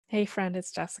Hey friend,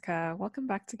 it's Jessica. Welcome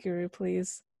back to Guru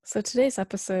Please. So today's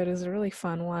episode is a really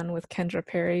fun one with Kendra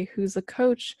Perry, who's a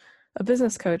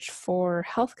business coach for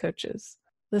health coaches.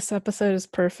 This episode is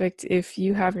perfect if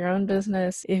you have your own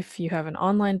business, if you have an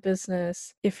online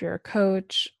business, if you're a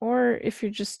coach, or if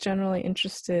you're just generally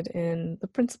interested in the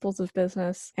principles of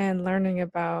business and learning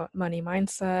about money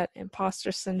mindset,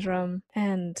 imposter syndrome,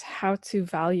 and how to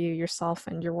value yourself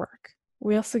and your work.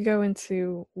 We also go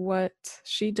into what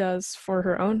she does for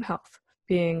her own health,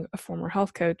 being a former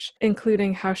health coach,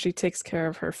 including how she takes care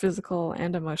of her physical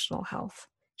and emotional health.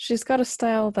 She's got a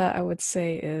style that I would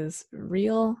say is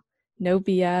real, no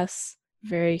BS,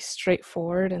 very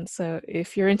straightforward. And so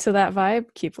if you're into that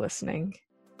vibe, keep listening.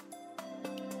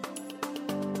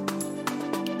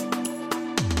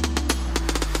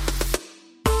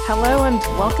 Hello and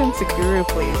welcome to Guru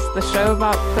Please, the show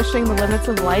about pushing the limits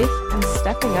of life and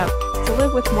stepping up to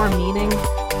live with more meaning,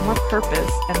 more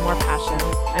purpose, and more passion.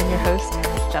 I'm your host,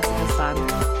 Jessica Sun.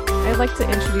 I'd like to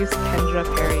introduce Kendra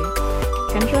Perry.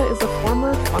 Kendra is a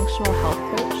former functional health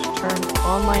coach turned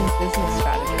online business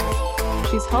strategist.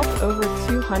 She's helped over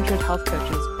 200 health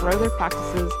coaches grow their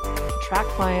practices, attract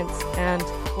clients, and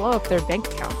blow up their bank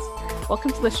accounts.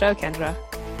 Welcome to the show, Kendra.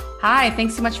 Hi,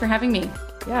 thanks so much for having me.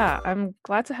 Yeah, I'm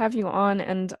glad to have you on,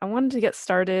 and I wanted to get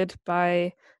started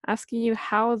by asking you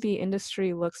how the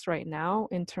industry looks right now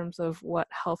in terms of what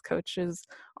health coaches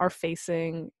are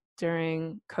facing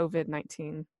during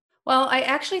COVID-19. Well, I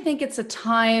actually think it's a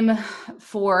time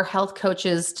for health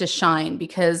coaches to shine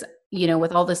because,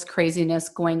 with all this craziness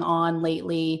going on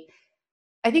lately,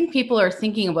 I think people are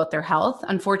thinking about their health.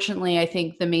 Unfortunately, I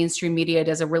think the mainstream media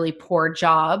does a really poor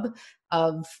job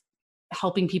of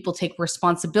helping people take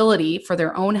responsibility for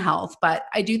their own health. But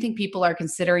I do think people are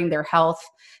considering their health,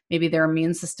 maybe their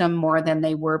immune system more than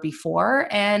they were before.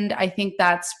 And I think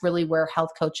that's really where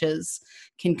health coaches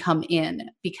can come in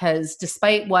because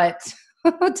despite what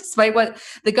despite what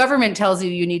the government tells you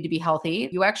you need to be healthy,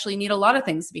 you actually need a lot of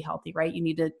things to be healthy, right? You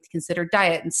need to consider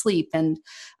diet and sleep and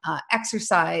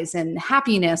exercise and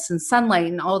happiness and sunlight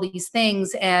and all these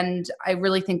things. And I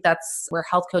really think that's where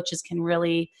health coaches can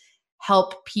really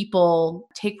help people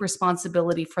take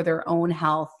responsibility for their own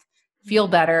health, feel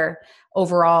better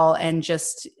overall, and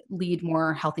just lead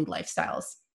more healthy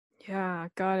lifestyles. Yeah,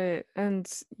 got it. And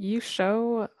you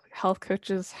show health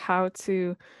coaches how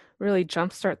to really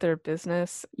jumpstart their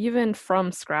business, even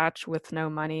from scratch with no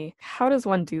money. How does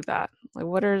one do that?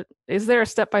 Is there a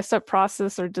step-by-step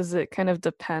process, or does it kind of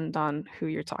depend on who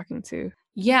you're talking to?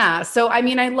 Yeah. So, I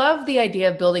love the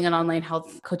idea of building an online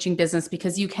health coaching business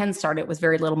because you can start it with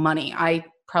very little money. I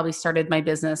probably started my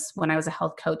business when I was a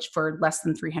health coach for less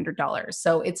than $300.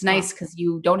 So it's Wow. nice because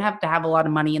you don't have to have a lot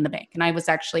of money in the bank. And I was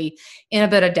actually in a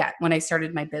bit of debt when I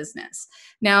started my business.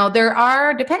 Now, there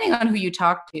are, depending on who you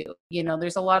talk to,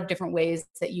 there's a lot of different ways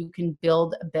that you can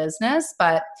build a business,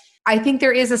 but I think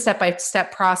there is a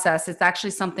step-by-step process. It's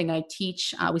actually something I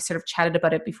teach. We sort of chatted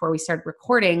about it before we started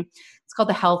recording. It's called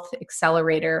the Health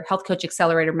Coach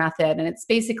Accelerator Method. And it's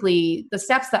basically the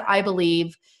steps that I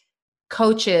believe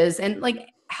coaches and like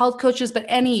health coaches, but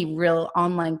any real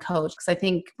online coach, because I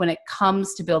think when it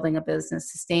comes to building a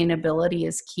business, sustainability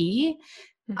is key.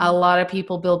 A lot of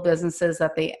people build businesses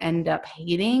that they end up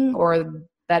hating or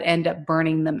that end up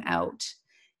burning them out.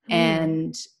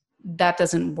 And that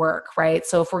doesn't work, right?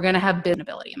 So if we're going to have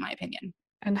sustainability, in my opinion.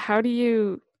 And how do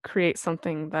you create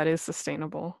something that is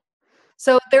sustainable?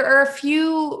 So there are a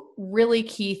few really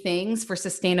key things for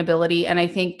sustainability. And I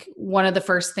think one of the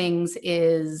first things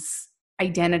is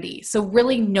identity. So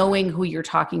really knowing who you're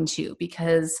talking to,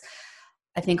 because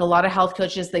I think a lot of health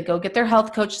coaches, they go get their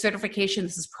health coach certification.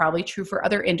 This is probably true for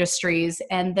other industries.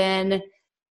 And then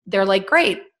they're like,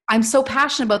 great, I'm so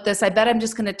passionate about this. I bet I'm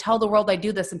just going to tell the world I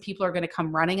do this and people are going to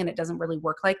come running, and it doesn't really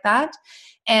work like that.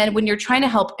 And when you're trying to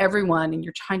help everyone and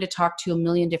you're trying to talk to a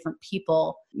million different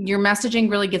people, your messaging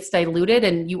really gets diluted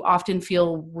and you often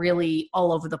feel really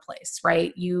all over the place,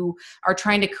 right? You are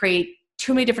trying to create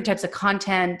too many different types of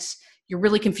content. You're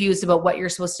really confused about what you're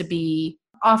supposed to be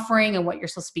offering and what you're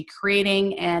supposed to be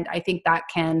creating. And I think that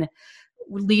can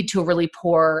lead to a really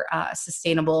poor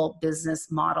sustainable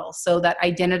business model. So that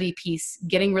identity piece,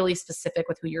 getting really specific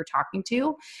with who you're talking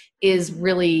to, is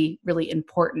really, really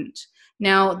important.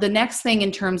 Now, the next thing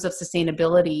in terms of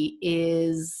sustainability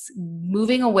is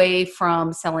moving away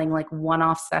from selling like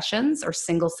one-off sessions or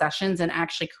single sessions and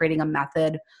actually creating a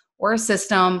method or a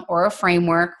system or a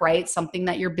framework, right? Something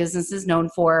that your business is known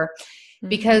for.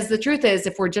 Because the truth is,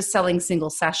 if we're just selling single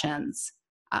sessions,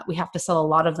 we have to sell a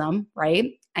lot of them,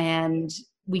 right? And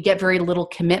we get very little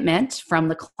commitment from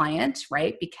the client,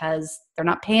 right? Because they're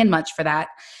not paying much for that.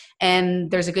 And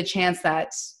there's a good chance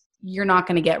that you're not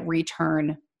going to get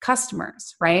return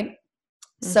customers, right?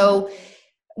 Mm-hmm. So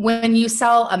when you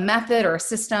sell a method or a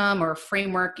system or a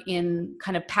framework in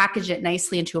kind of package it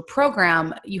nicely into a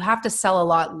program, you have to sell a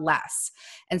lot less.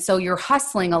 And so you're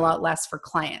hustling a lot less for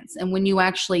clients. And when you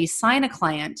actually sign a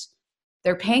client,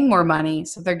 they're paying more money.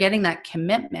 So they're getting that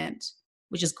commitment,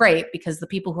 which is great because the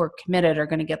people who are committed are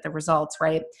going to get the results,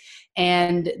 right?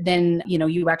 And then,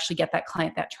 you actually get that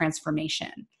client, that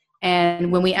transformation.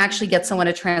 And when we actually get someone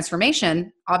a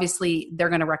transformation, obviously they're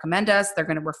going to recommend us, they're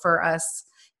going to refer us,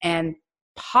 and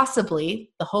possibly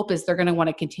the hope is they're going to want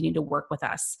to continue to work with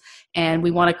us. And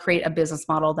we want to create a business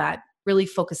model that really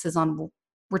focuses on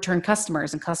return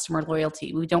customers and customer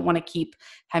loyalty. We don't want to keep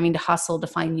having to hustle to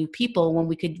find new people when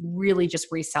we could really just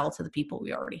resell to the people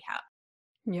we already have.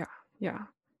 Yeah. Yeah.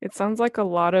 It sounds like a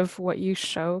lot of what you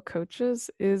show coaches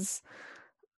is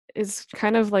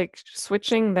kind of like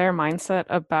switching their mindset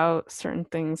about certain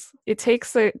things. It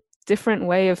takes a different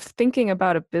way of thinking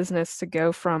about a business to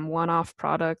go from one-off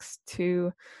products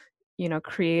to,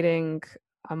 creating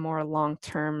a more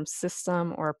long-term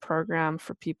system or a program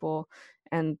for people.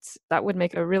 And that would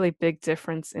make a really big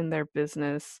difference in their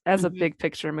business as a big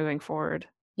picture moving forward.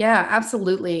 Yeah,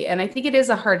 absolutely. And I think it is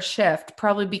a hard shift,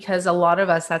 probably because a lot of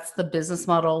us, that's the business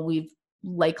model we've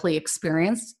likely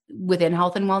experienced within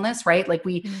health and wellness, right? Like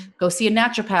we go see a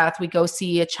naturopath, we go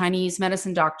see a Chinese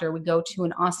medicine doctor, we go to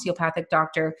an osteopathic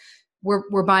doctor.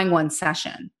 We're buying one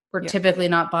session. We're typically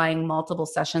not buying multiple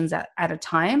sessions at a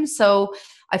time. So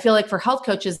I feel like for health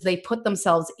coaches, they put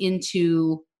themselves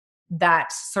into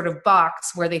that sort of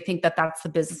box where they think that that's the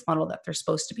business model that they're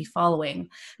supposed to be following.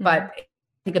 But I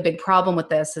think a big problem with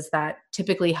this is that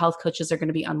typically health coaches are going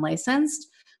to be unlicensed,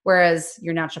 whereas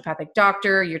your naturopathic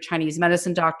doctor, your Chinese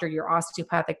medicine doctor, your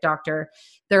osteopathic doctor,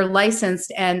 they're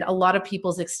licensed, and a lot of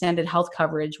people's extended health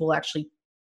coverage will actually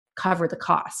cover the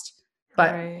cost.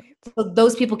 But so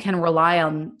those people can rely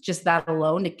on just that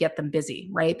alone to get them busy,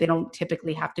 right? They don't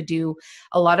typically have to do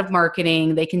a lot of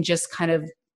marketing. They can just kind of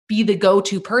be the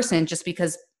go-to person just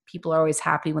because people are always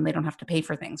happy when they don't have to pay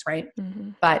for things, right?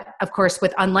 But of course,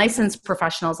 with unlicensed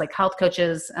professionals like health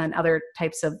coaches and other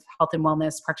types of health and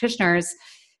wellness practitioners,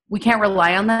 we can't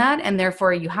rely on that. And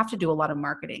therefore, you have to do a lot of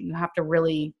marketing. You have to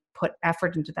really put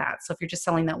effort into that. So if you're just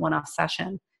selling that one-off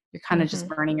session, you're kind of just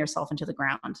burning yourself into the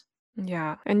ground.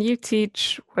 Yeah. And you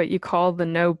teach what you call the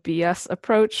no BS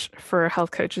approach for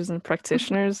health coaches and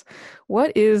practitioners.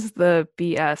 What is the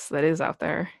BS that is out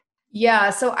there?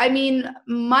 Yeah. So, I mean,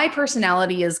 my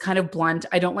personality is kind of blunt.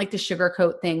 I don't like to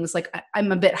sugarcoat things. Like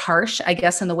I'm a bit harsh, I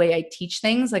guess, in the way I teach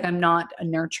things. Like I'm not a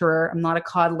nurturer. I'm not a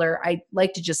coddler. I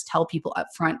like to just tell people up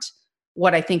front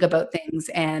what I think about things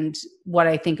and what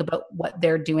I think about what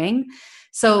they're doing.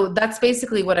 So that's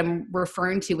basically what I'm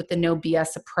referring to with the no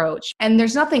BS approach. And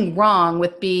there's nothing wrong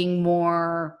with being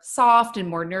more soft and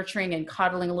more nurturing and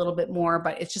coddling a little bit more,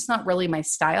 but it's just not really my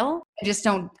style.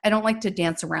 I don't like to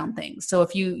dance around things. So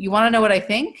if you want to know what I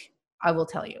think, I will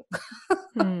tell you.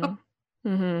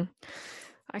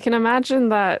 I can imagine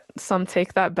that some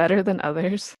take that better than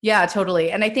others. Yeah,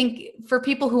 totally. And I think for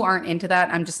people who aren't into that,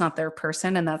 I'm just not their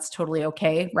person, and that's totally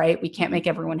okay, right? We can't make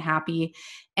everyone happy.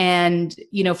 And,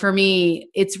 for me,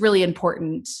 it's really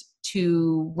important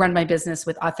to run my business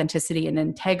with authenticity and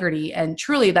integrity. And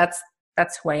truly that's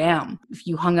who I am. If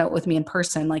you hung out with me in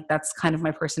person, like that's kind of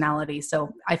my personality. So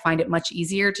I find it much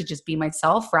easier to just be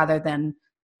myself rather than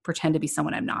pretend to be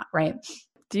someone I'm not, right?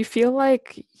 Do you feel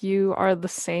like you are the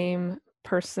same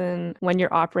person when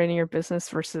you're operating your business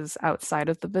versus outside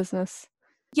of the business?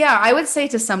 Yeah, I would say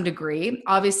to some degree.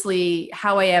 Obviously,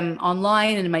 how I am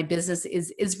online and in my business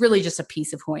is really just a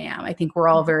piece of who I am. I think we're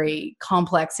all very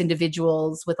complex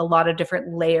individuals with a lot of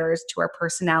different layers to our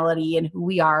personality and who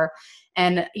we are.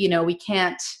 And, we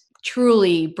can't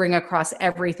truly bring across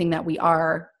everything that we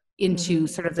are into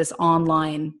sort of this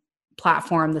online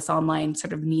platform, this online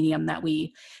sort of medium that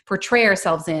we portray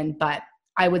ourselves in. But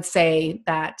I would say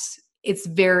that it's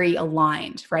very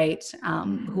aligned, right?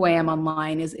 Who I am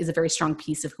online is a very strong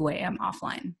piece of who I am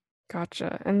offline.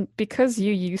 Gotcha. And because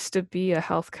you used to be a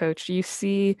health coach, you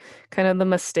see kind of the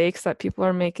mistakes that people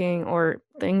are making or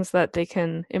things that they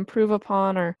can improve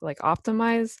upon or like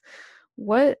optimize.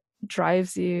 What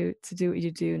drives you to do what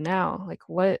you do now? Like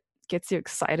what gets you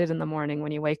excited in the morning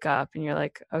when you wake up and you're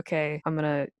like, okay, I'm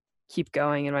going to keep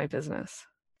going in my business?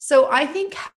 So I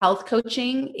think health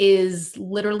coaching is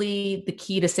literally the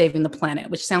key to saving the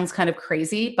planet, which sounds kind of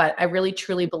crazy, but I really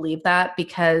truly believe that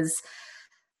because,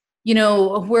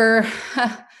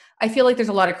 I feel like there's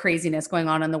a lot of craziness going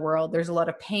on in the world. There's a lot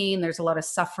of pain. There's a lot of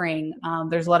suffering.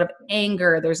 There's a lot of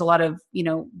anger. There's a lot of,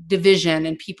 division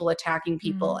and people attacking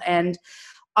people. And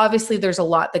obviously there's a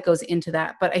lot that goes into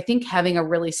that, but I think having a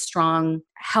really strong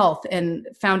health and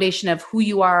foundation of who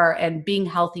you are and being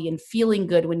healthy and feeling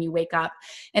good when you wake up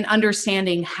and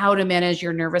understanding how to manage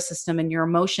your nervous system and your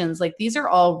emotions, like these are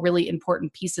all really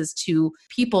important pieces to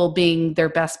people being their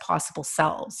best possible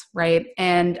selves, right?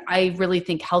 And I really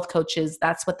think health coaches,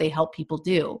 that's what they help people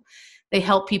do. They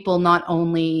help people not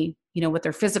only, with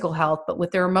their physical health, but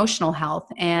with their emotional health.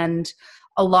 And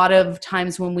a lot of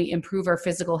times when we improve our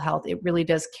physical health, it really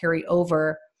does carry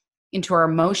over into our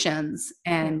emotions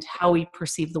and how we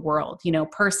perceive the world.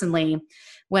 Personally,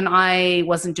 when I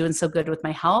wasn't doing so good with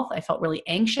my health, I felt really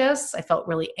anxious. I felt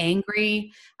really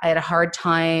angry. I had a hard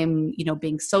time,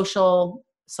 being social.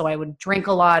 So I would drink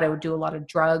a lot. I would do a lot of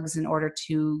drugs in order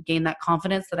to gain that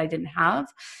confidence that I didn't have.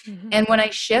 Mm-hmm. And when I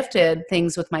shifted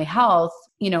things with my health,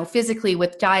 physically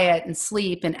with diet and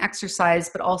sleep and exercise,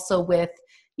 but also with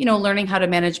learning how to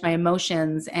manage my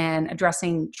emotions and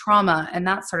addressing trauma and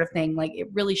that sort of thing, like it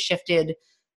really shifted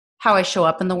how I show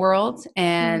up in the world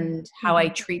and how I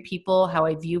treat people, how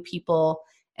I view people,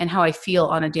 and how I feel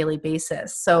on a daily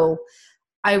basis. So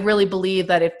I really believe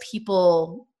that if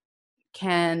people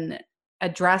can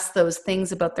address those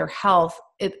things about their health,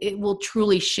 it will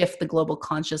truly shift the global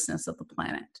consciousness of the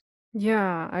planet.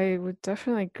 Yeah, I would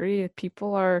definitely agree.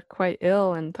 People are quite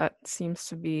ill, and that seems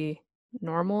to be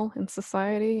normal in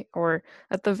society, or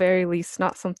at the very least,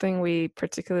 not something we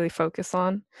particularly focus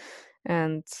on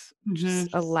and just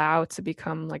allow to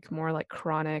become more like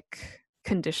chronic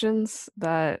conditions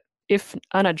that, if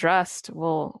unaddressed,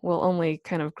 will only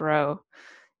kind of grow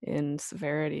in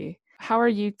severity. How are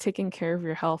you taking care of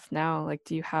your health now? Like,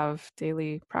 do you have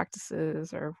daily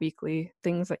practices or weekly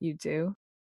things that you do?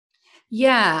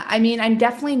 Yeah, I mean, I'm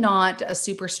definitely not a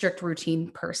super strict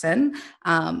routine person.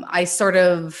 I sort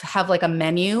of have like a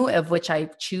menu of which I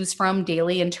choose from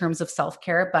daily in terms of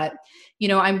self-care, but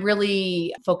I'm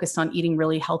really focused on eating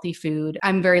really healthy food.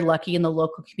 I'm very lucky in the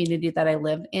local community that I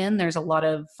live in. There's a lot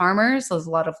of farmers, there's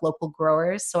a lot of local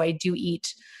growers, so I do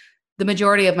eat the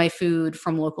majority of my food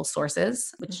from local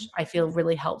sources, which I feel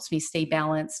really helps me stay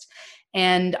balanced.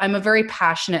 And I'm a very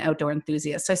passionate outdoor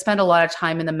enthusiast. So I spend a lot of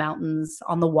time in the mountains,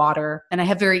 on the water, and I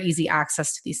have very easy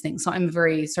access to these things. So I'm a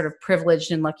very sort of privileged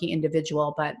and lucky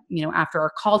individual. But, after our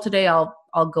call today, I'll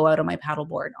go out on my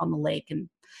paddleboard on the lake and,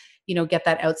 get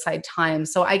that outside time.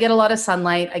 So I get a lot of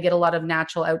sunlight. I get a lot of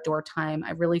natural outdoor time.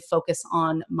 I really focus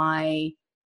on my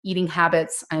eating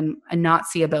habits. I'm a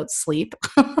Nazi about sleep.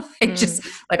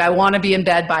 I want to be in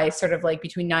bed by sort of like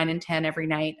between 9 and 10 every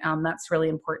night. That's really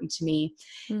important to me.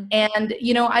 And,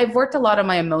 I've worked a lot on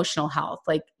my emotional health.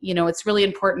 It's really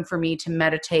important for me to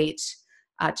meditate,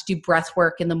 to do breath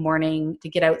work in the morning, to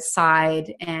get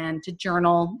outside and to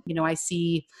journal. I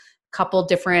see a couple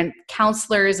different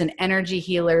counselors and energy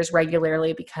healers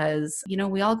regularly because,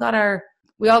 we all got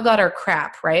our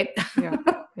crap, right?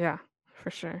 Yeah. For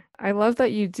sure. I love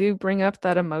that you do bring up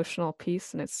that emotional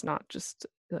piece and it's not just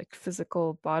like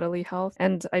physical bodily health.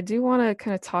 And I do want to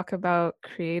kind of talk about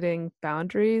creating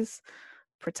boundaries,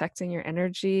 protecting your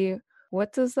energy.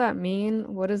 What does that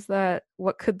mean? What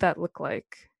could that look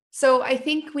like? So I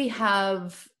think we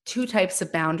have two types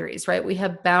of boundaries, right? We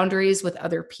have boundaries with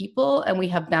other people and we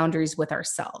have boundaries with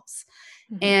ourselves.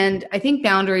 And I think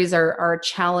boundaries are a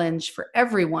challenge for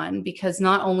everyone because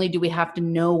not only do we have to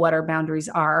know what our boundaries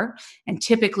are, and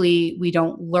typically we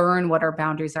don't learn what our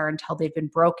boundaries are until they've been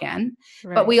broken,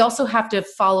 but we also have to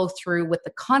follow through with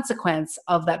the consequence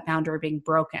of that boundary being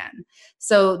broken.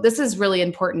 So this is really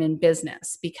important in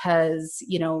business because,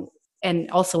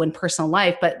 and also in personal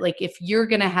life, but if you're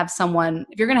going to have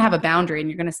a boundary and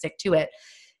you're going to stick to it,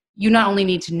 you not only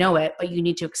need to know it, but you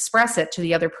need to express it to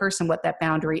the other person what that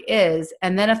boundary is.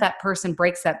 And then if that person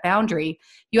breaks that boundary,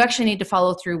 you actually need to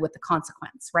follow through with the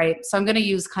consequence, right? So I'm going to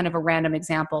use kind of a random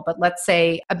example, but let's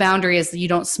say a boundary is that you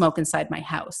don't smoke inside my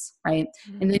house, right?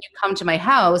 And then you come to my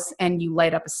house and you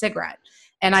light up a cigarette.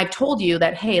 And I've told you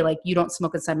that, hey, you don't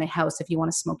smoke inside my house. If you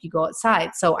want to smoke, you go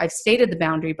outside. So I've stated the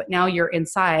boundary, but now you're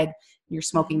inside, and you're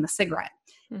smoking the cigarette.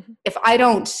 If I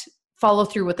don't follow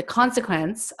through with the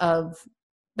consequence of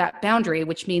that boundary,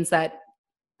 which means that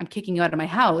I'm kicking you out of my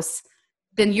house,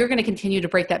 then you're going to continue to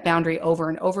break that boundary over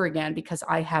and over again because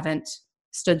I haven't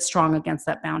stood strong against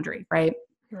that boundary, right?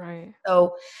 Right.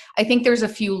 So I think there's a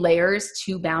few layers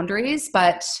to boundaries,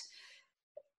 but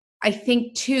I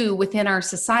think too, within our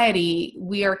society,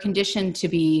 we are conditioned to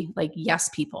be like yes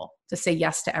people, to say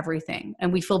yes to everything.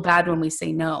 And we feel bad when we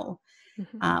say no.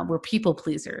 We're people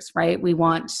pleasers, right? We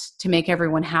want to make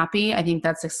everyone happy. I think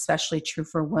that's especially true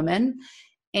for women.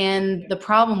 And the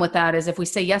problem with that is if we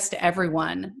say yes to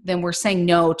everyone, then we're saying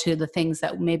no to the things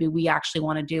that maybe we actually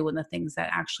want to do and the things that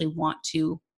actually want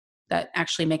to that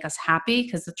actually make us happy,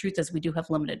 because the truth is we do have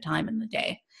limited time in the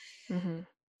day. Mm-hmm.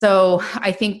 So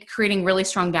I think creating really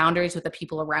strong boundaries with the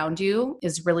people around you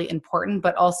is really important,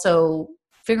 but also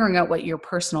figuring out what your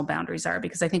personal boundaries are,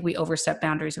 because I think we overstep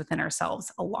boundaries within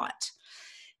ourselves a lot.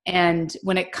 And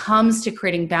when it comes to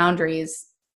creating boundaries,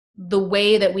 the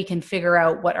way that we can figure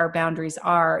out what our boundaries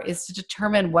are is to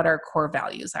determine what our core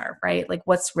values are, right? Like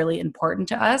what's really important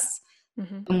to us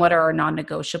Mm-hmm. and what are our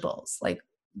non-negotiables. Like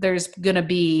there's going to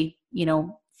be,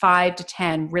 5 to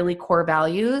 10 really core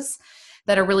values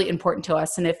that are really important to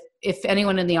us. And if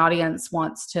anyone in the audience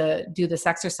wants to do this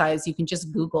exercise, you can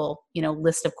just Google,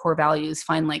 list of core values,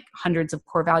 find like hundreds of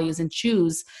core values and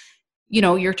choose,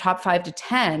 your top 5 to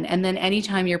 10. And then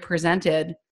anytime you're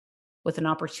presented with an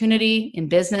opportunity in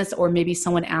business, or maybe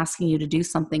someone asking you to do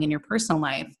something in your personal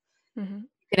life, Mm-hmm.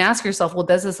 you can ask yourself, well,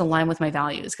 does this align with my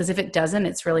values? Because if it doesn't,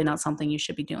 it's really not something you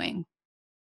should be doing.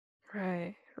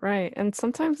 Right, right. And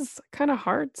sometimes it's kind of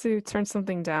hard to turn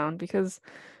something down because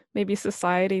maybe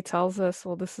society tells us,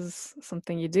 well, this is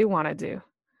something you do want to do.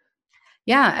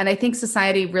 Yeah. And I think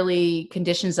society really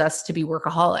conditions us to be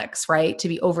workaholics, right? To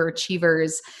be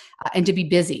overachievers, and to be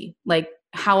busy. Like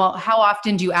how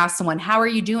often do you ask someone, how are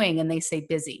you doing? And they say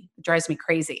busy. It drives me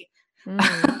crazy. Mm.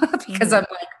 Because Mm-hmm. I'm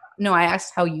like, no, I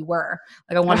asked how you were.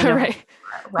 Like, I want to know how Right.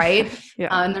 you are, right? Yeah.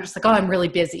 And they're just like, oh, I'm really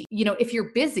busy. If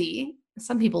you're busy,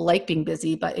 some people like being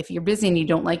busy, but if you're busy and you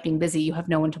don't like being busy, you have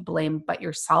no one to blame but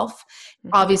yourself. Mm-hmm.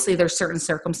 Obviously, there's certain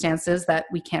circumstances that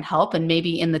we can't help. And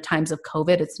maybe in the times of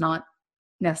COVID, it's not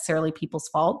necessarily people's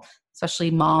fault, especially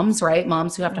moms, right?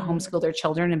 Moms who have to Mm. homeschool their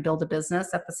children and build a business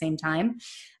at the same time.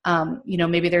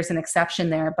 Maybe there's an exception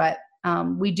there, but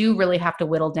we do really have to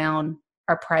whittle down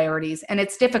our priorities. And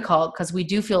it's difficult because we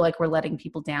do feel like we're letting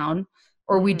people down,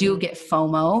 or we do Mm-hmm. get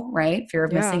FOMO, right? Fear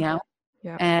of missing Yeah. out.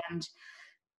 Yeah. And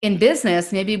in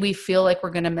business, maybe we feel like we're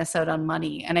going to miss out on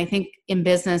money. And I think in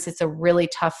business, it's a really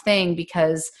tough thing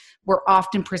because we're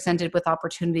often presented with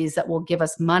opportunities that will give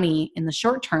us money in the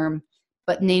short term,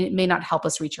 but may not help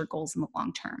us reach our goals in the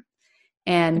long term.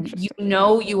 And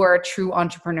Interesting. you are a true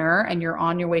entrepreneur and you're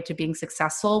on your way to being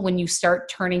successful when you start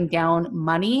turning down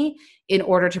money in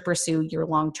order to pursue your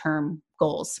long-term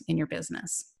goals in your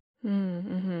business.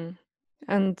 Mm-hmm.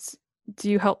 And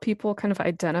do you help people kind of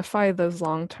identify those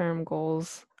long-term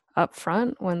goals up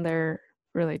front when they're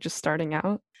really just starting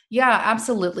out? Yeah,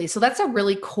 absolutely. So that's a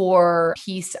really core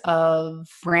piece of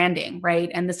branding, right?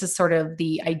 And this is sort of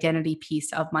the identity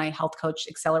piece of my Health Coach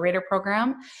Accelerator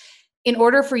program. In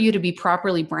order for you to be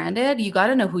properly branded, you got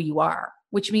to know who you are,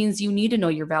 which means you need to know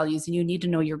your values and you need to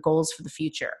know your goals for the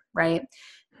future, right?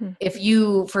 Hmm. If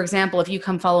you, for example, if you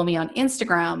come follow me on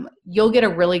Instagram, you'll get a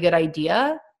really good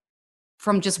idea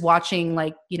from just watching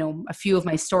a few of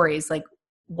my stories, like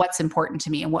what's important to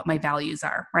me and what my values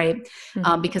are, right?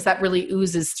 Mm-hmm. Because that really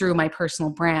oozes through my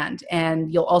personal brand.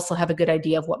 And you'll also have a good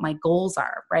idea of what my goals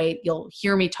are, right? You'll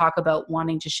hear me talk about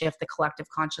wanting to shift the collective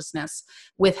consciousness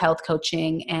with health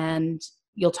coaching, and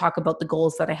you'll talk about the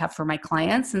goals that I have for my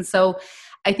clients. And so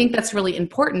I think that's really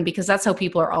important because that's how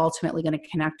people are ultimately going to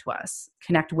connect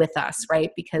with us,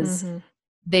 right? Because Mm-hmm.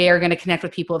 they are going to connect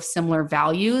with people of similar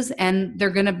values and they're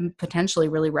going to potentially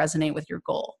really resonate with your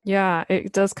goal. Yeah,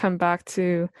 it does come back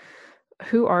to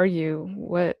who are you?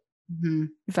 What Mm-hmm.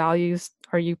 values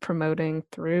are you promoting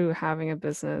through having a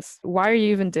business? Why are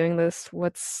you even doing this?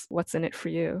 What's in it for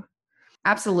you?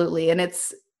 Absolutely. And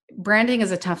branding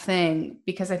is a tough thing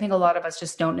because I think a lot of us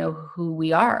just don't know who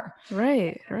we are.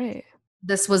 Right, right.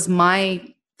 This was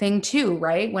my thing too,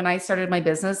 right? When I started my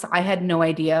business, I had no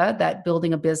idea that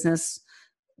building a business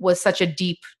was such a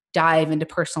deep dive into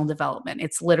personal development.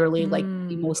 It's literally like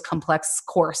the Mm, most complex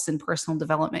course in personal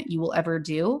development you will ever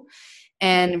do.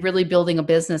 And really building a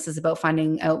business is about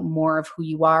finding out more of who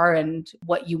you are and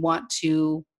what you want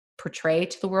to portray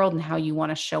to the world and how you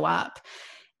want to show up.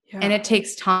 And yeah. it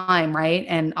takes time, right?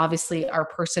 And obviously our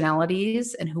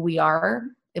personalities and who we are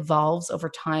evolves over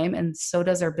time, and so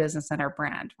does our business and our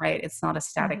brand, right? It's not a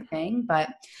static Mhm. thing. But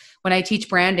when I teach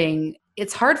branding,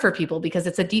 it's hard for people because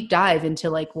it's a deep dive into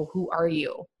like, well, who are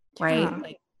you? Right? Yeah.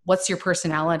 Like, what's your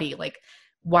personality? Like,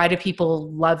 why do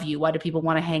people love you? Why do people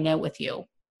want to hang out with you?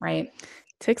 Right?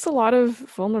 Takes a lot of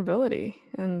vulnerability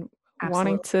and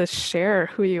wanting Absolutely. to share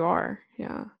who you are.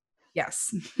 Yeah.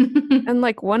 Yes. And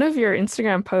like one of your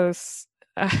Instagram posts,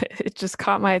 it just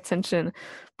caught my attention.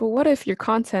 But what if your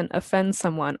content offends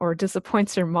someone or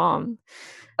disappoints your mom?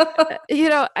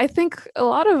 I think a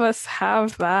lot of us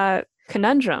have that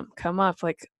conundrum come up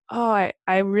like, oh,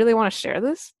 I really want to share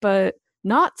this, but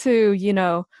not to,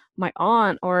 my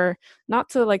aunt or not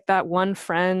to like that one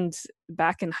friend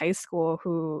back in high school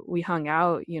who we hung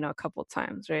out, a couple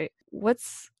times, right?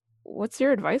 what's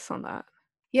your advice on that?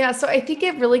 Yeah, so I think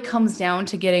it really comes down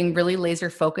to getting really laser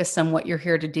focused on what you're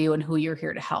here to do and who you're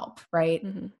here to help, right?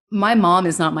 Mm-hmm. My mom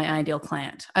is not my ideal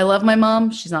client. I love my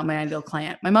mom. She's not my ideal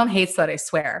client. My mom hates that I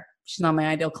swear. She's not my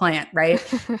ideal client, right?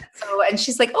 So, and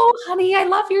she's like, "Oh, honey, I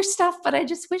love your stuff, but I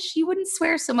just wish you wouldn't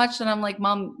swear so much." And I'm like,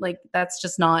 "Mom, like that's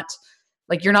just not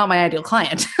like you're not my ideal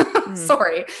client."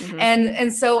 Sorry. Mm-hmm.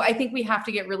 And so I think we have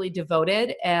to get really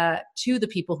devoted to the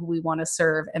people who we want to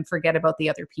serve and forget about the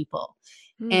other people.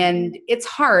 Mm. And it's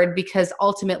hard because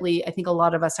ultimately, I think a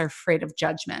lot of us are afraid of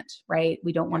judgment, right?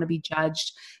 We don't want Yeah. to be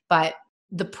judged. But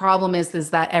the problem is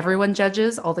that everyone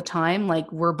judges all the time. Like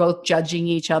we're both judging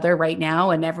each other right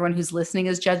now, and everyone who's listening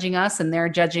is judging us, and they're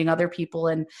judging other people.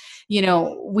 And,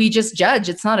 we just judge.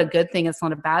 It's not a good thing. It's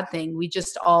not a bad thing. We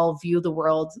just all view the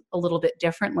world a little bit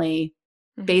differently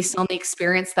Mm-hmm. based on the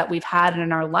experience that we've had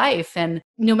in our life. And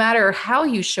no matter how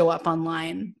you show up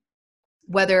online,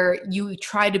 whether you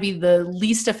try to be the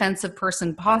least offensive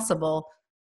person possible,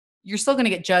 you're still going to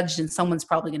get judged and someone's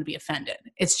probably going to be offended.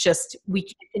 It's just we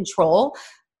can't control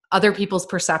other people's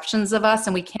perceptions of us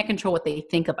and we can't control what they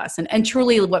think of us. And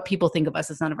truly what people think of us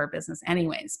is none of our business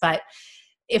anyways. But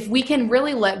if we can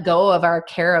really let go of our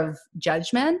care of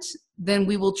judgment, then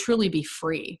we will truly be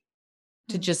free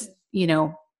to just,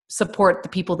 support the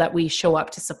people that we show up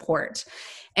to support.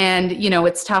 And,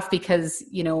 it's tough because,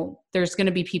 there's going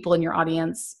to be people in your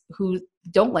audience who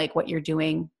don't like what you're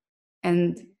doing.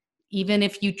 And even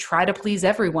if you try to please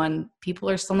everyone, people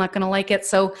are still not going to like it.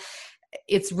 So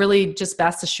it's really just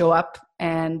best to show up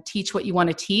and teach what you want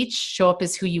to teach, show up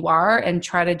as who you are, and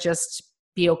try to just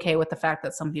be okay with the fact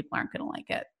that some people aren't going to like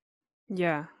it.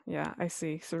 Yeah, yeah, I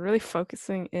see. So really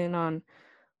focusing in on,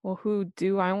 well, who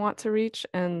do I want to reach?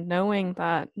 And knowing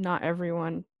that not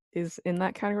everyone is in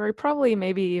that category. Probably,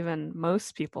 maybe even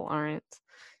most people aren't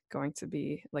going to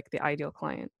be like the ideal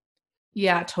client.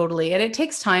 Yeah, totally. And it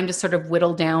takes time to sort of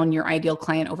whittle down your ideal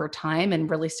client over time and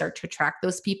really start to attract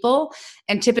those people.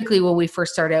 And typically, when we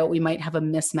first start out, we might have a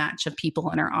mismatch of people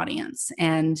in our audience.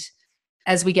 And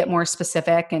as we get more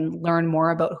specific and learn more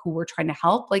about who we're trying to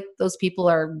help, like those people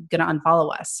are going to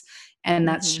unfollow us. And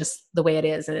that's Mm-hmm. just the way it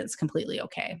is. And it's completely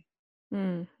okay.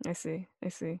 I see. I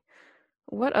see.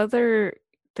 What other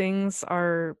things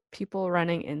are people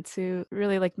running into,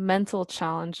 really like mental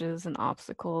challenges and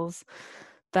obstacles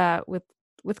that with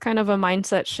kind of a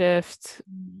mindset shift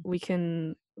we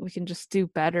can just do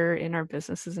better in our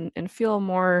businesses and feel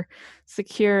more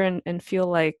secure and feel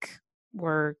like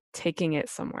we're taking it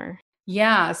somewhere.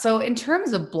 Yeah. So, in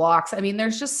terms of blocks, I mean,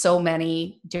 there's just so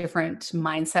many different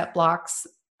mindset blocks.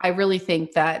 I really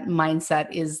think that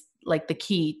mindset is like the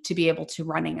key to be able to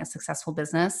running a successful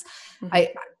business. Hmm.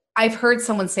 I I've heard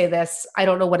someone say this. I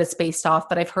don't know what it's based off,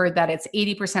 but I've heard that it's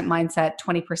 80% mindset,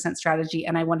 20% strategy,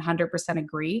 and I 100%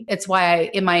 agree. It's why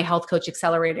in my Health Coach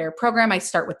Accelerator program, I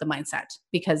start with the mindset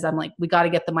because I'm like, we got to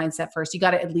get the mindset first. You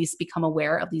got to at least become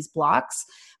aware of these blocks.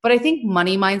 But I think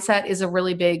money mindset is a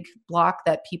really big block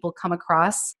that people come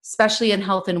across, especially in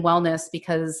health and wellness,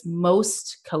 because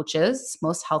most coaches,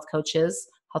 most health coaches,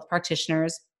 health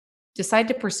practitioners decide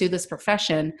to pursue this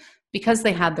profession because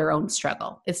they had their own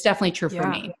struggle. It's definitely true for Yeah.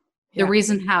 me. The Yeah.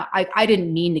 reason how I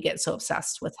didn't mean to get so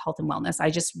obsessed with health and wellness, I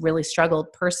just really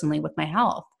struggled personally with my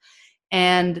health.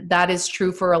 And that is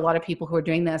true for a lot of people who are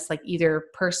doing this. Like either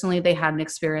personally, they had an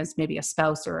experience, maybe a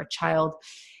spouse or a child.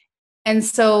 And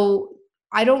so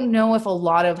I don't know if a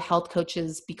lot of health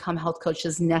coaches become health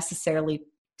coaches necessarily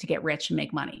to get rich and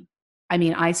make money. I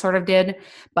mean, I sort of did,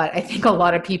 but I think a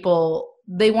lot of people,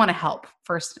 they want to help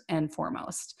first and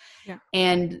foremost. Yeah.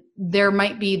 And there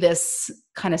might be this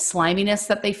kind of sliminess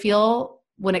that they feel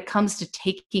when it comes to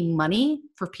taking money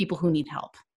for people who need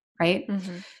help, right?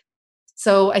 Hmm.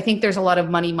 So I think there's a lot of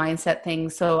money mindset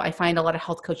things. So I find a lot of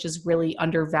health coaches really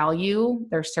undervalue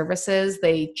their services.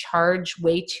 They charge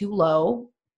way too low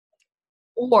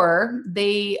or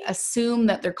they assume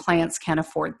that their clients can't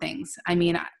afford things. I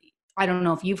mean, I don't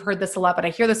know if you've heard this a lot, but I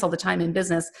hear this all the time in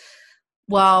business.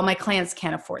 Well, my clients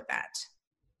can't afford that.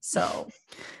 So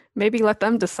Maybe let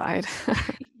them decide.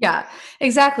 yeah,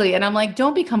 exactly. And I'm like,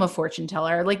 don't become a fortune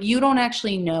teller. Like you don't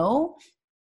actually know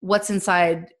what's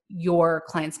inside your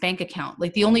client's bank account.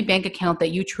 Like the only bank account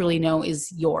that you truly know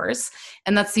is yours.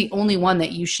 And that's the only one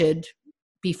that you should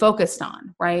be focused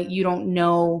on, right? You don't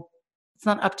know, it's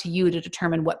not up to you to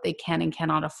determine what they can and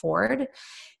cannot afford.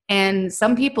 And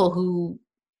some people who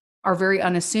are very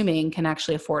unassuming can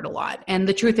actually afford a lot. And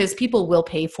the truth is people will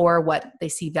pay for what they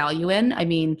see value in. I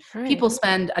mean, Right. people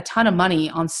spend a ton of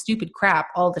money on stupid crap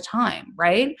all the time,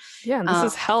 right? Yeah, and this Um,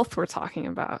 is health we're talking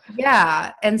about.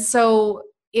 yeah. And so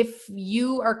if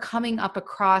you are coming up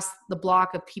across the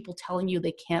block of people telling you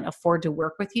they can't afford to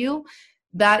work with you,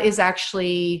 that is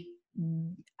actually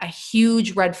a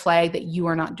huge red flag that you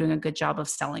are not doing a good job of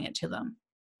selling it to them,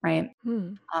 right?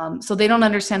 Hmm. So they don't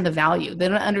understand the value. They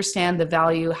don't understand the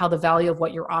value, how the value of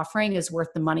what you're offering is worth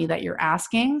the money that you're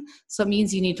asking. So it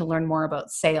means you need to learn more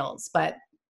about sales. But,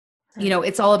 Right.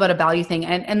 it's all about a value thing.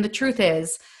 And the truth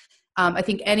is, I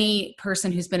think any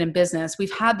person who's been in business,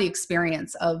 we've had the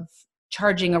experience of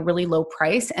charging a really low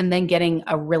price and then getting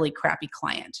a really crappy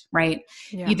client, right?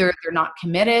 Yeah. Either they're not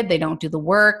committed, they don't do the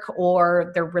work,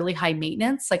 or they're really high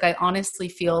maintenance. Like, I honestly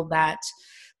feel that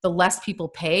the less people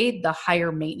pay, the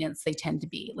higher maintenance they tend to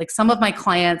be. Like, some of my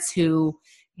clients who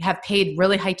have paid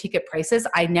really high ticket prices,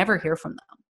 I never hear from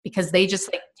them because they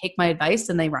just like take my advice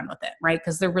and they run with it, right?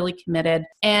 Because they're really committed.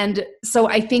 And so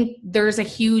I think there's a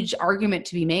huge argument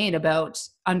to be made about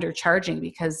undercharging,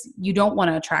 because you don't want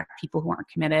to attract people who aren't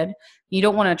committed. You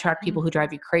don't want to attract people who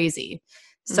drive you crazy.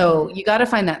 So Mm-hmm. you got to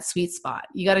find that sweet spot.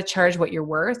 You got to charge what you're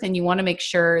worth, and you want to make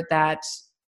sure that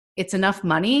it's enough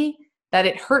money that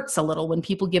it hurts a little when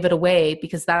people give it away,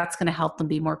 because that's going to help them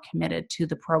be more committed to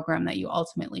the program that you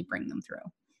ultimately bring them through.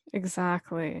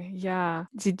 Exactly. Yeah.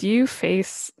 Did you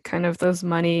face kind of those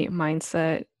money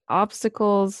mindset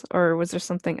obstacles, or was there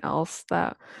something else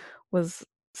that was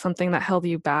something that held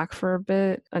you back for a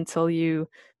bit until you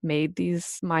made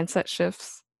these mindset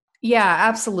shifts? Yeah,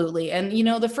 absolutely. And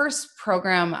the first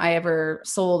program I ever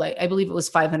sold, I believe it was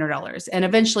 $500, and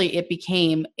eventually it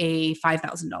became a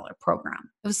 $5,000 program.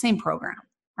 It was the same program,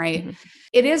 right? Hmm.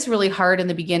 It is really hard in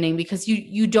the beginning because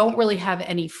you don't really have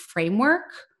any framework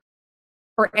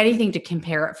or anything to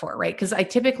compare it for, right? Because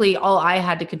all I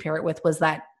had to compare it with was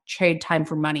that trade time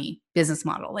for money business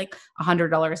model, like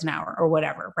 $100 an hour or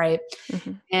whatever, right?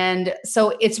 Hmm. And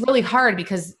so it's really hard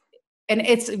and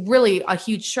it's really a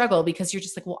huge struggle because you're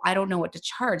just like, well, I don't know what to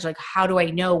charge. Like, how do I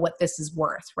know what this is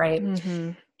worth? Right.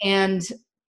 Hmm. And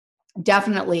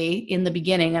definitely in the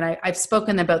beginning, and I've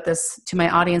spoken about this to my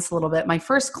audience a little bit. My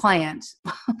first client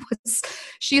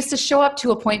she used to show up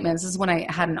to appointments. This is when I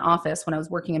had an office, when I was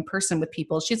working in person with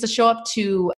people. She used to show up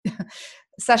to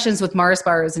sessions with Mars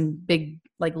bars and big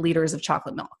like liters of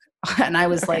chocolate milk. And I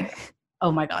was Okay. like,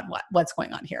 oh my God, what's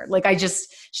going on here? Like,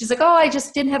 she's like, oh, I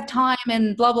just didn't have time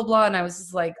and blah, blah, blah. And I was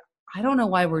just like, I don't know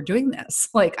why we're doing this.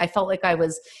 Like, I felt like I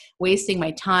was wasting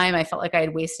my time. I felt like I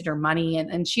had wasted her money,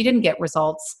 and she didn't get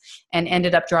results and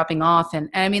ended up dropping off. And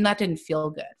I mean, that didn't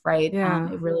feel good, right?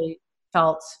 Yeah. It really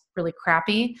felt really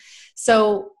crappy.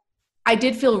 So I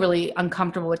did feel really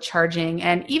uncomfortable with charging.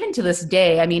 And even to this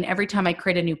day, I mean, every time I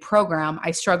create a new program,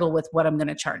 I struggle with what I'm going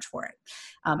to charge for it.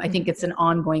 I think Hmm. it's an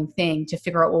ongoing thing to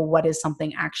figure out, well, what is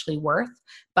something actually worth? Hmm.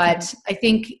 But I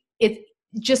think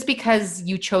just because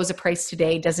you chose a price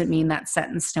today doesn't mean that's set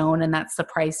in stone and that's the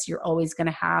price you're always going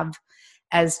to have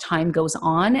as time goes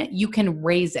on. You can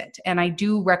raise it. And I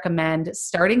do recommend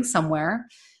starting somewhere.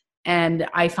 And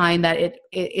I find that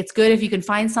it's good if you can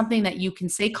find something that you can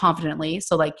say confidently.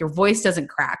 So like your voice doesn't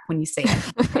crack when you say it.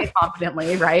 You can say it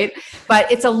confidently, right?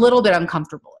 But it's a little bit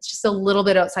uncomfortable. It's just a little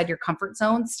bit outside your comfort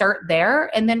zone. Start there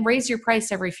and then raise your price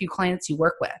every few clients you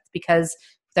work with, because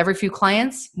with every few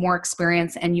clients, more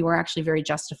experience, and you are actually very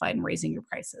justified in raising your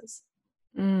prices.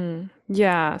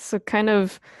 Yeah. So kind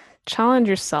of challenge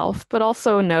yourself, but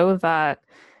also know that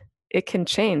it can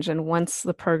change. And once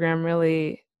the program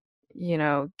really,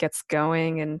 gets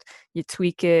going and you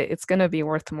tweak it, it's going to be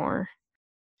worth more.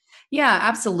 Yeah,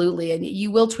 absolutely. And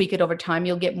you will tweak it over time.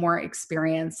 You'll get more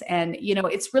experience. And,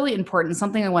 it's really important.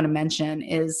 Something I want to mention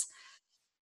is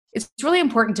it's really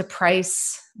important to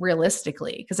price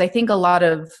realistically, because I think a lot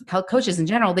of health coaches in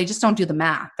general, they just don't do the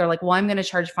math. They're like, well, I'm going to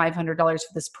charge $500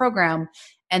 for this program.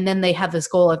 And then they have this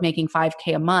goal of making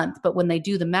 5K a month. But when they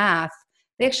do the math,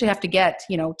 they actually have to get,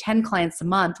 10 clients a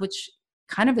month, which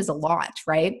kind of is a lot,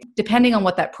 right? Depending on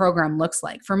what that program looks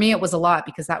like. For me, it was a lot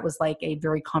because that was like a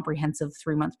very comprehensive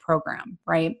 3-month program,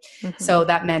 right? Hmm. So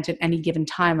that meant at any given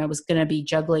time, I was going to be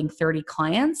juggling 30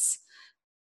 clients,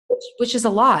 which is a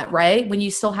lot, right? When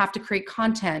you still have to create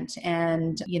content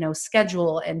and,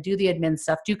 schedule and do the admin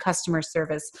stuff, do customer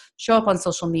service, show up on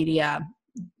social media,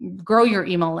 grow your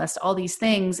email list, all these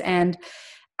things. And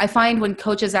I find when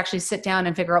coaches actually sit down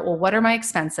and figure out, well, what are my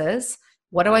expenses?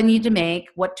 What do I need to make?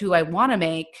 What do I want to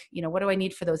make? What do I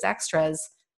need for those extras?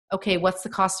 Okay, what's the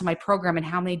cost of my program and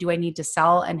how many do I need to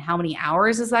sell and how many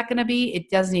hours is that going to be? It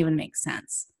doesn't even make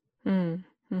sense.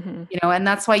 Mm-hmm. And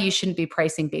that's why you shouldn't be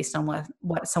pricing based on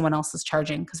what someone else is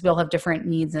charging, because we all have different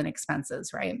needs and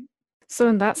expenses, right? So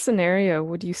in that scenario,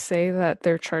 would you say that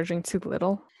they're charging too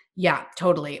little? Yeah,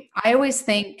 totally. I always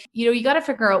think, you got to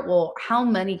figure out, well, how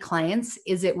many clients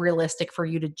is it realistic for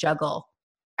you to juggle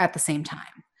at the same time,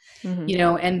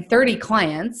 Mm-hmm. and 30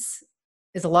 clients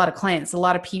is a lot of clients, a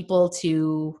lot of people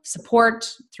to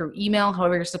support through email,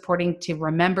 however you're supporting, to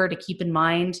remember, to keep in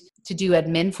mind, to do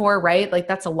admin for, right? Like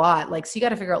that's a lot. Like, so you got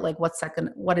to figure out like, what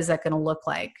is that going to look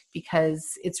like? Because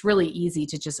it's really easy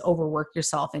to just overwork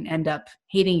yourself and end up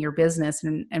hating your business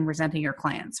and resenting your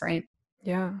clients, right?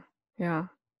 Yeah. Yeah.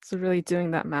 So really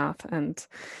doing that math and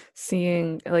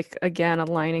seeing, like, again,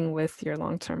 aligning with your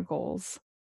long-term goals.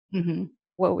 Mm-hmm.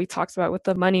 What we talked about with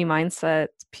the money mindset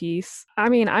piece. I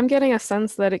mean, I'm getting a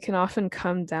sense that it can often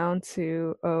come down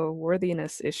to a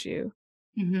worthiness issue.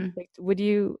 Mm-hmm. Like, would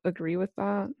you agree with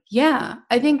that? Yeah,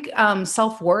 I think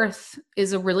self-worth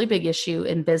is a really big issue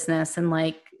in business, and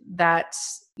like that,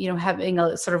 having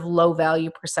a sort of low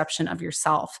value perception of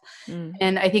yourself. Mm.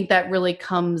 And I think that really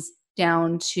comes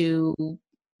down to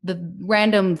the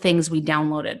random things we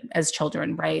downloaded as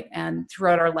children, right? And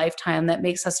throughout our lifetime that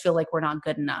makes us feel like we're not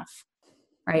good enough,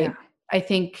 Yeah. right? I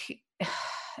think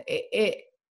it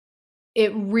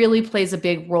it really plays a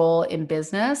big role in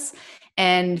business.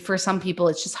 And for some people,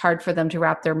 it's just hard for them to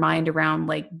wrap their mind around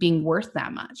like being worth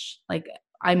that much. Like,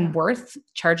 I'm Yeah. worth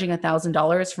charging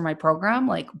 $1,000 for my program.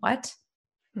 Like, what?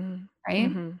 Mm. Right?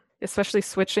 Mhm. Especially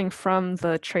switching from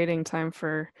the trading time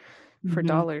for Hmm.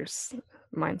 dollars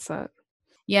mindset.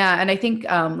 Yeah. And I think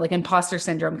like imposter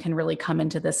syndrome can really come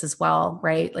into this as well,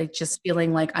 right? Like just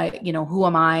feeling like who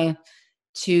am I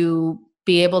to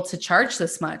be able to charge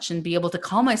this much and be able to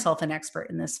call myself an expert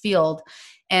in this field.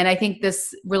 And I think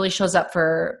this really shows up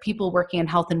for people working in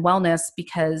health and wellness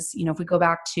because, if we go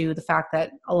back to the fact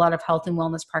that a lot of health and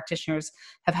wellness practitioners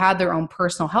have had their own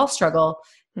personal health struggle,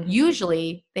 Mhm.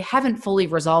 usually they haven't fully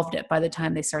resolved it by the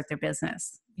time they start their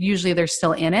business. Usually they're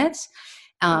still in it.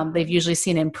 They've usually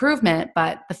seen improvement,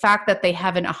 but the fact that they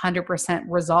haven't 100%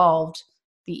 resolved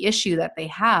the issue that they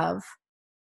have,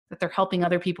 that they're helping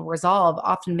other people resolve,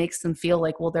 often makes them feel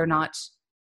like, well, they're not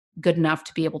good enough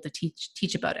to be able to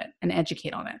teach about it and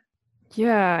educate on it.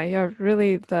 Yeah, yeah,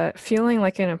 really the feeling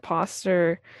like an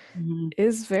imposter Mhm.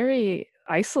 is very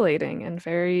isolating and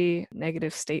very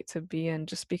negative state to be in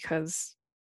just because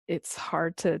it's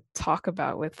hard to talk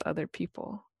about with other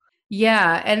people.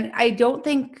 Yeah, and I don't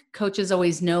think coaches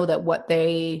always know that what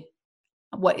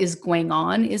is going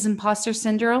on is imposter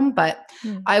syndrome, but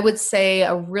Mm. I would say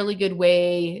a really good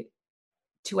way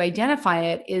to identify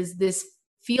it is this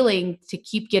feeling to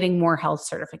keep getting more health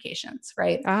certifications,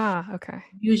 right? Ah, okay.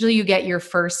 Usually you get your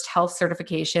first health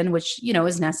certification, which,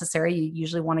 is necessary. You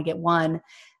usually want to get one,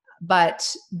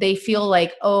 but they feel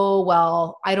like, oh,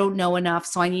 well, I don't know enough.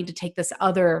 So I need to take this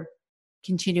other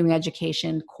continuing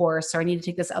education course, or I need to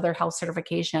take this other health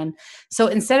certification. So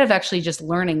instead of actually just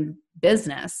learning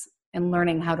business and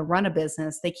learning how to run a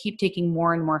business, they keep taking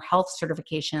more and more health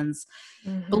certifications,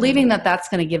 believing Mhm. that that's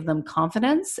going to give them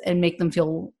confidence and make them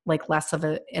feel like less of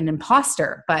an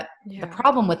imposter. But the Yeah,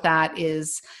 problem with that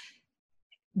is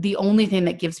the only thing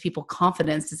that gives people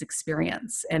confidence is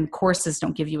experience, and courses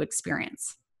don't give you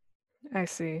experience. I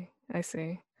see. I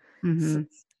see. S Hmm.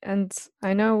 and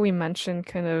I know we mentioned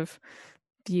kind of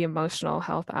the emotional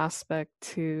health aspect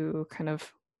to kind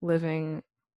of living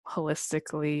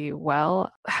holistically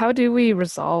well. How do we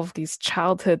resolve these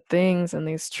childhood things and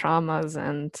these traumas,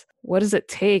 and what does it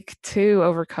take to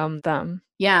overcome them?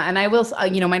 Yeah, and I will,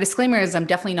 my disclaimer is I'm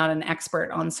definitely not an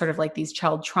expert on sort of like these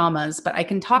child traumas, but I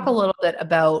can talk a Mm. little bit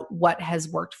about what has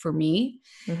worked for me.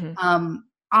 Mhm. Um,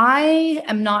 I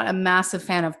am not a massive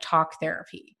fan of talk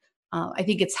therapy. I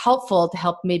think it's helpful to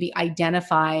help maybe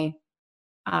identify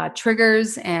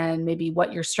triggers and maybe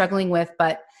what you're struggling with.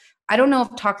 But I don't know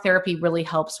if talk therapy really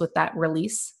helps with that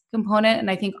release component. And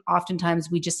I think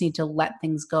oftentimes we just need to let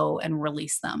things go and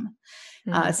release them.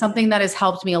 Mhm. Something that has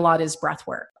helped me a lot is breath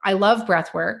work. I love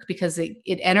breath work because it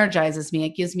energizes me,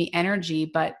 it gives me energy,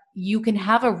 but you can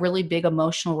have a really big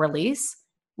emotional release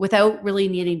without really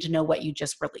needing to know what you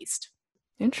just released.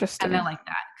 And I Interesting. like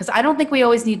that because I don't think we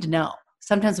always need to know.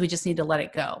 Sometimes we just need to let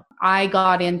it go. I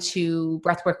got into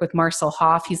breathwork with Marcel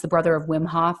Hoff. He's the brother of Wim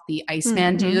Hof, the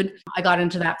Iceman Mhm. dude. I got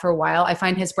into that for a while. I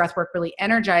find his breathwork really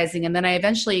energizing. And then I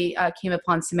eventually came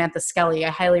upon Samantha Skelly. I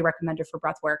highly recommend her for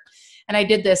breathwork. And I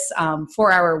did this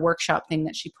 4-hour workshop thing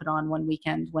that she put on one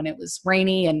weekend when it was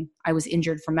rainy and I was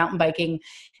injured from mountain biking.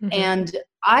 Mhm. And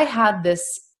I had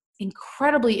this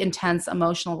incredibly intense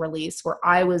emotional release where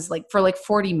I was like, for like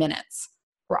 40 minutes,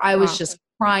 where I was Wow. just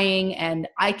crying and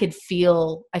I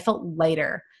felt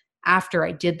lighter after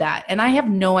I did that. And I have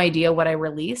no idea what I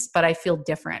released, but I feel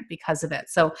different because of it.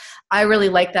 So I really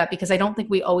like that because I don't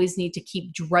think we always need to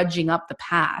keep drudging up the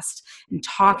past and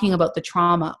talking about the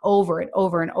trauma over and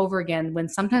over and over again when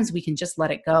sometimes we can just let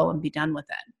it go and be done with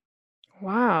it.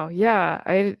 Wow.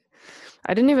 Yeah.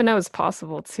 I didn't even know it was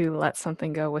possible to let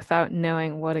something go without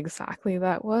knowing what exactly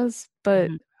that was. But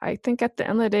Mhm. I think at the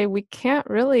end of the day, we can't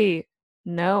really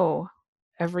know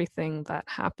everything that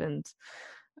happened.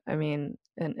 I mean,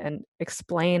 and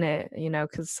explain it,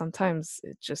 because sometimes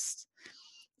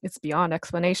it's beyond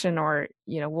explanation, or,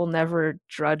 we'll never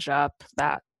drudge up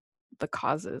the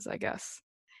causes, I guess.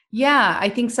 Yeah, I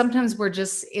think sometimes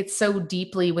it's so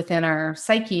deeply within our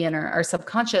psyche and our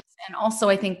subconscious. And also,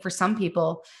 I think for some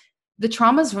people, the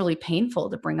trauma is really painful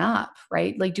to bring up,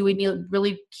 right? Like, do we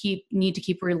need to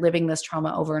keep reliving this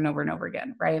trauma over and over and over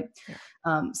again, right?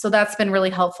 Yeah. So that's been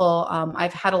really helpful.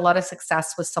 I've had a lot of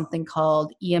success with something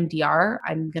called EMDR.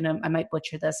 I might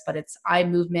butcher this, but it's eye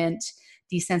movement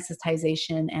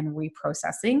desensitization and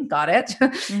reprocessing. Got it.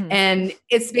 Mhm. And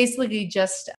it's basically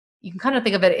just, you can kind of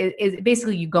think of it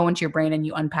basically you go into your brain and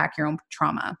you unpack your own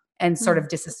trauma and sort Mm. of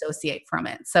disassociate from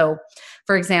it. So,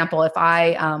 for example, if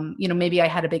I, maybe I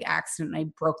had a big accident and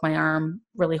I broke my arm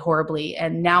really horribly.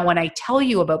 And now when I tell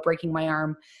you about breaking my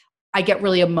arm, I get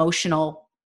really emotional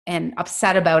and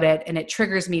upset about it. And it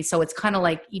triggers me. So it's kind of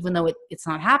like, even though it's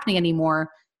not happening anymore,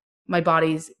 my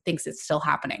body thinks it's still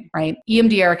happening, right?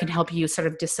 EMDR can help you sort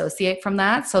of dissociate from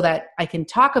that so that I can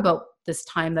talk about this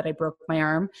time that I broke my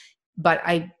arm, but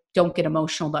I don't get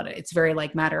emotional about it. It's very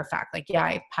like matter of fact, like, yeah,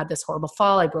 I had this horrible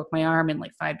fall. I broke my arm in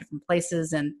like 5 different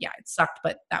places and yeah, it sucked,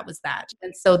 but that was that.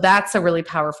 And so that's a really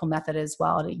powerful method as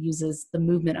well. And it uses the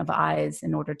movement of eyes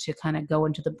in order to kind of go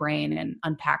into the brain and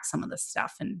unpack some of this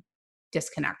stuff and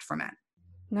disconnect from it.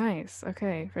 Nice.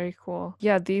 Okay, very cool.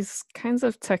 Yeah, these kinds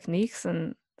of techniques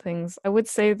and things, I would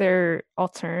say they're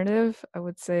alternative. I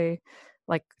would say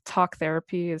like talk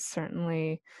therapy is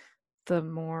certainly the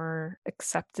more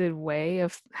accepted way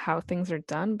of how things are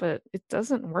done, but it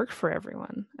doesn't work for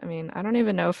everyone. I mean, I don't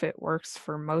even know if it works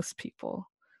for most people.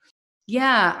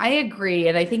 Yeah, I agree.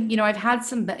 And I think, I've had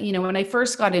when I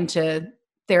first got into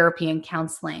therapy and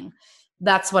counseling,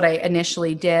 that's what I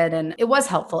initially did. And it was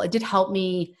helpful. It did help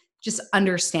me just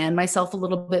understand myself a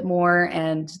little bit more.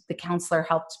 And the counselor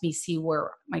helped me see where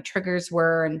my triggers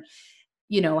were and,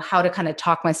 how to kind of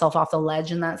talk myself off the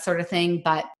ledge and that sort of thing.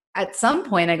 But at some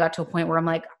point, I got to a point where I'm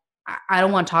like, I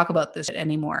don't want to talk about this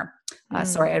anymore. Mm.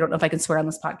 Sorry, I don't know if I can swear on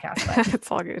this podcast, but It's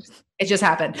all good. it just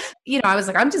happened. I was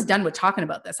like, I'm just done with talking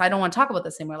about this. I don't want to talk about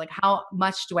this anymore. Like, how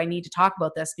much do I need to talk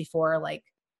about this before like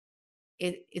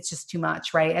it's just too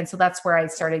much, right? And so that's where I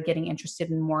started getting interested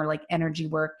in more like energy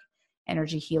work,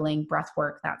 energy healing, breath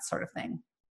work, that sort of thing.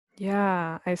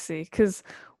 Yeah, I see. Because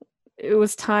it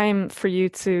was time for you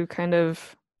to kind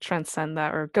of transcend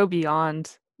that or go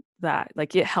beyond that.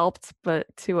 Like it helped, but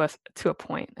to a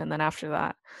point, and then after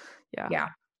that, yeah. Yeah,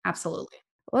 absolutely.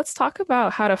 Let's talk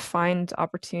about how to find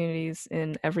opportunities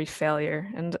in every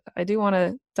failure. And I do want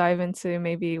to dive into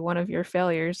maybe one of your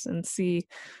failures and see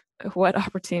what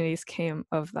opportunities came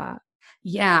of that.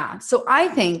 Yeah. So I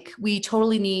think we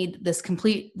totally need this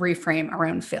complete reframe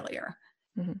around failure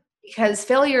Mhm. because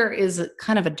failure is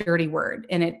kind of a dirty word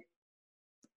and it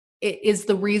is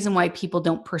the reason why people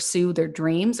don't pursue their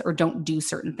dreams or don't do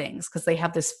certain things because they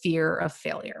have this fear of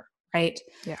failure, right?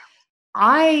 Yeah.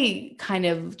 I kind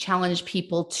of challenge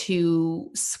people to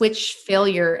switch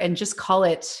failure and just call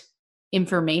it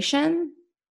information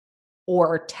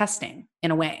or testing in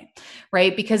a way,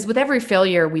 right? Because with every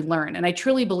failure, we learn. And I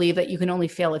truly believe that you can only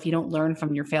fail if you don't learn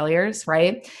from your failures,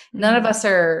 right? None of Mhm. us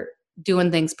are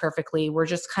doing things perfectly. We're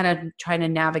just kind of trying to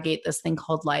navigate this thing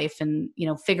called life and,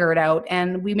 figure it out.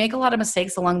 And we make a lot of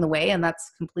mistakes along the way, and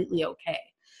that's completely okay.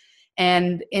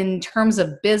 And in terms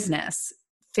of business,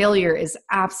 failure is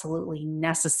absolutely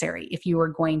necessary if you are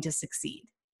going to succeed,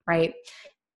 right?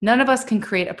 None of us can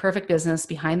create a perfect business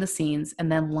behind the scenes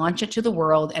and then launch it to the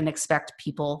world and expect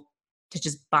people to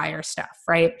just buy our stuff,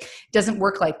 right? It doesn't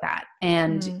work like that.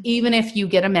 And Mm. even if you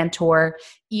get a mentor,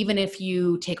 even if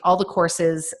you take all the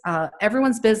courses,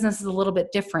 everyone's business is a little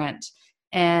bit different.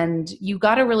 And you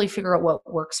got to really figure out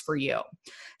what works for you.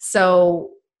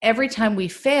 So every time we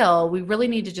fail, we really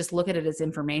need to just look at it as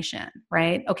information,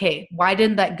 right? Okay, why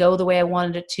didn't that go the way I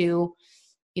wanted it to?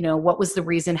 What was the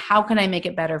reason? How can I make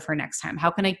it better for next time?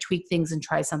 How can I tweak things and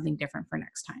try something different for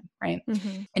next time? Right.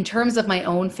 Mhm. In terms of my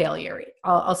own failure,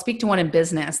 I'll speak to one in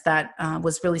business that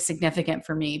was really significant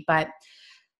for me. But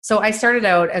so I started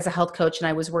out as a health coach and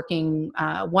I was working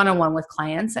one-on-one with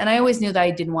clients. And I always knew that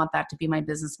I didn't want that to be my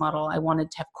business model. I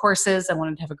wanted to have courses. I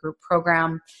wanted to have a group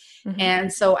program. Mhm.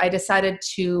 And so I decided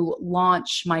to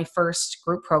launch my first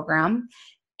group program.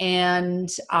 And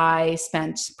I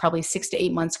spent probably 6 to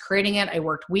 8 months creating it. I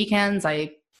worked weekends.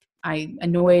 I I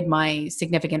annoyed my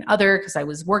significant other because I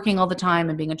was working all the time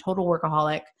and being a total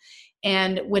workaholic.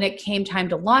 And when it came time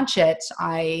to launch it,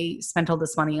 I spent all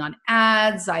this money on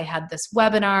ads. I had this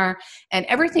webinar, and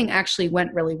everything actually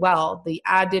went really well. The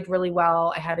ad did really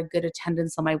well. I had a good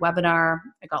attendance on my webinar.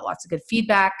 I got lots of good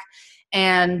feedback.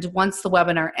 And once the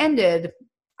webinar ended,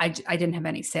 I didn't have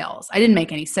any sales. I didn't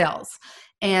make any sales.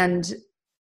 And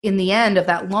in the end of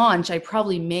that launch, I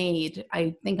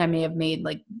think I may have made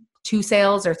like 2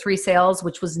 sales or 3 sales,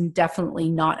 which was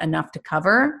definitely not enough to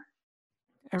cover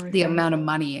the Everything. amount of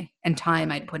money and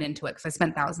time I'd put into it, because I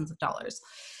spent thousands of dollars.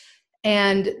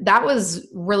 And that was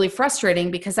really frustrating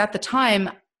because at the time,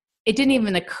 it didn't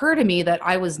even occur to me that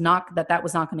that was not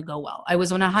going to go well. I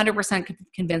was 100%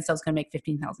 convinced I was going to make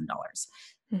 $15,000.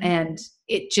 Hmm. And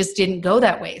it just didn't go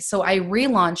that way. So I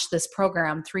relaunched this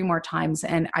program 3 more times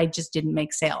and I just didn't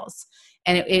make sales.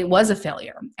 And it was a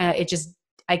failure.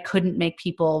 I couldn't make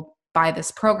people buy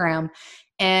this program.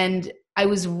 And I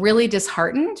was really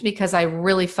disheartened because I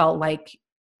really felt like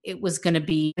it was going to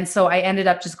be. And so I ended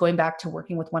up just going back to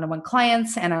working with one-on-one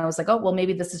clients. And I was like, oh, well,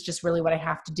 maybe this is just really what I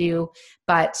have to do.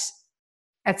 But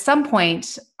at some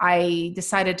point, I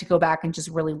decided to go back and just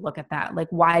really look at that. Like,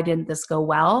 why didn't this go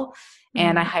well?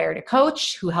 And I Mm. hired a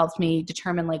coach who helped me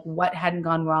determine like what hadn't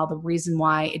gone well, the reason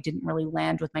why it didn't really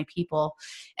land with my people.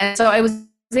 And so I was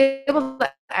able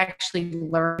to actually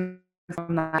learn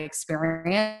from that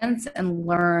experience and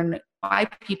learn why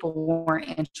people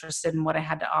weren't interested in what I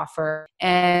had to offer.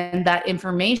 And that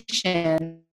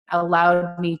information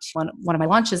allowed me to, one of my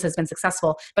launches has been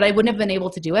successful, but I wouldn't have been able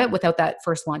to do it without that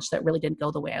first launch that really didn't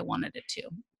go the way I wanted it to.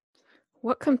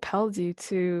 What compelled you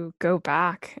to go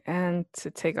back and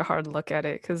to take a hard look at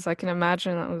it? Because I can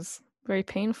imagine that was very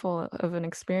painful of an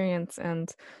experience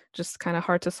and just kind of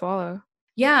hard to swallow.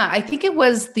 Yeah, I think it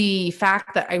was the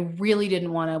fact that I really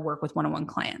didn't want to work with one-on-one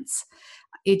clients.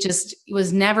 It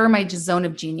was never my zone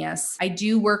of genius. I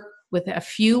do work with a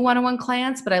few one-on-one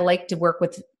clients, but I like to work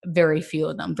with very few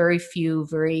of them, very few,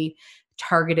 very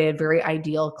targeted, very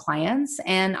ideal clients.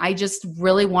 And I just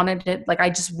really wanted it, like, I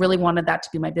just really wanted that to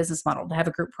be my business model, to have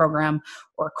a group program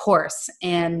or a course.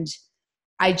 And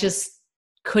I just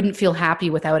couldn't feel happy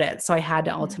without it. So I had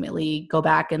to Mm. ultimately go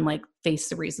back and like face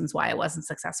the reasons why I wasn't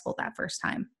successful that first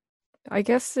time. I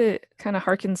guess it kind of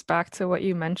harkens back to what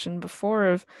you mentioned before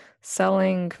of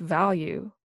selling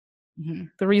value.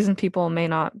 Mhm. The reason people may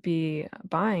not be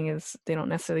buying is they don't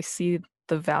necessarily see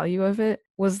the value of it.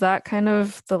 Was that kind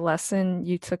of the lesson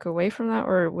you took away from that,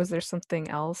 or was there something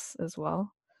else as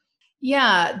well?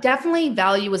 Yeah, definitely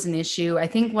value was an issue. I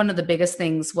think one of the biggest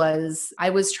things was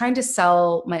I was trying to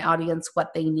sell my audience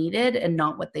what they needed and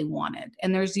not what they wanted.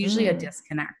 And there's usually a Mm,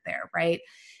 disconnect there, right?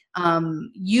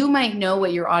 You might know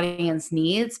what your audience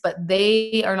needs, but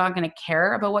they are not going to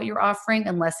care about what you're offering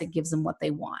unless it gives them what they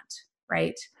want,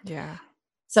 right? yeah.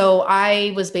 So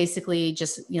I was basically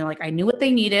just, like I knew what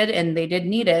they needed and they did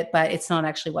need it, but it's not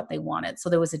actually what they wanted. So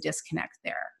there was a disconnect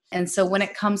there. And so when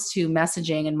it comes to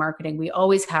messaging and marketing, we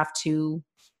always have to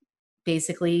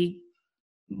basically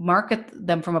market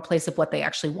them from a place of what they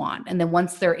actually want. And then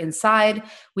once they're inside,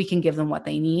 we can give them what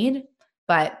they need.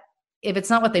 But if it's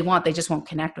not what they want, they just won't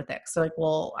connect with it. So like,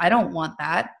 well, I don't want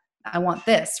that. I want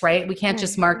this, right? We can't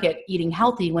just Right. market eating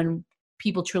healthy when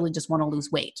people truly just want to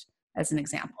lose weight, as an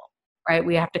example. Right.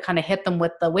 We have to kind of hit them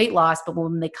with the weight loss. But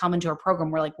when they come into our program,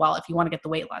 we're like, well, if you want to get the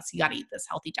weight loss, you got to eat this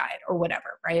healthy diet or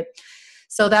whatever. Right.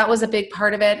 So that was a big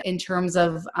part of it. In terms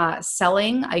of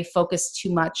selling, I focused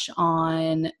too much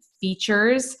on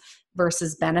features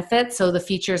versus benefits. So the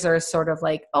features are sort of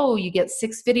like, oh, you get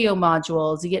 6 video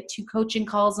modules, you get 2 coaching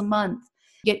calls a month,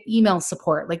 you get email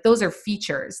support. Like those are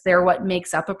features. They're what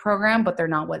makes up a program, but they're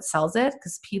not what sells it,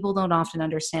 because people don't often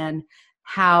understand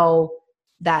how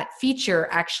that feature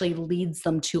actually leads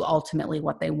them to ultimately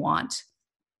what they want.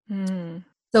 Mm,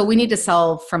 So we need to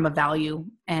sell from a value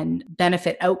and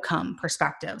benefit outcome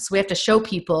perspective. So we have to show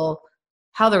people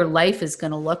how their life is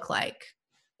going to look like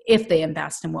if they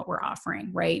invest in what we're offering,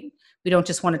 right? We don't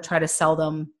just want to try to sell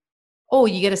them, oh,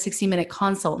 you get a 60-minute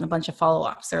consult and a bunch of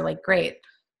follow-ups. They're like, great.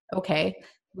 Okay.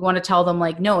 We want to tell them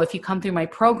like, no, if you come through my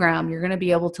program, you're going to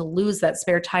be able to lose that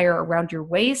spare tire around your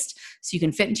waist so you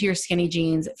can fit into your skinny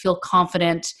jeans, feel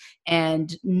confident,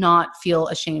 and not feel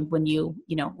ashamed when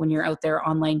when you're out there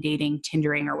online dating,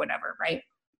 Tindering or whatever, right?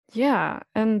 yeah.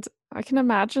 And I can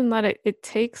imagine that it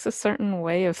takes a certain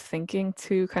way of thinking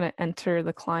to kind of enter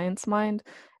the client's mind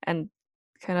and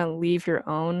kind of leave your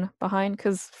own behind.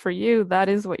 Because for you, that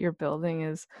is what you're building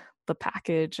is the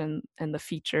package and the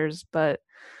features. But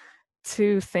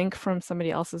to think from somebody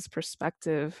else's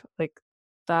perspective, like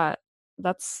that,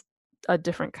 that's a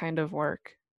different kind of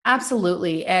work.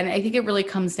 Absolutely. And I think it really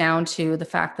comes down to the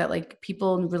fact that like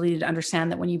people really need to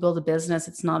understand that when you build a business,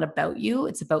 it's not about you,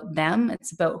 it's about them,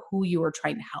 it's about who you are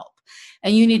trying to help.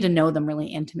 And you need to know them really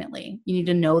intimately. You need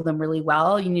to know them really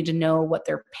well. You need to know what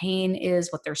their pain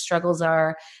is, what their struggles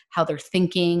are, how they're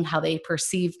thinking, how they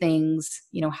perceive things,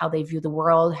 how they view the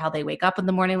world, how they wake up in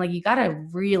the morning. Like you got to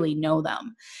really know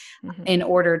them Hmm. in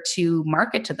order to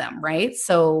market to them, right?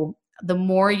 So the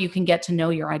more you can get to know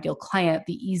your ideal client,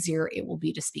 the easier it will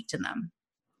be to speak to them.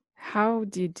 How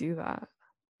do you do that?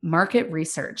 Market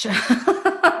research.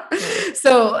 Yeah.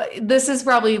 So this is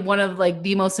probably one of like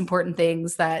the most important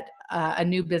things that a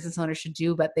new business owner should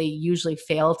do, but they usually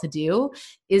fail to do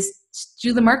is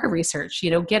do the market research,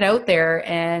 get out there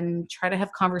and try to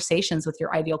have conversations with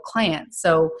your ideal clients.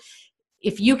 So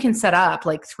if you can set up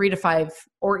like 3 to 5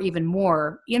 or even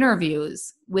more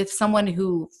interviews with someone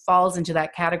who falls into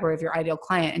that category of your ideal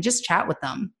client and just chat with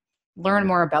them, learn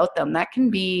more about them, that can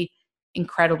be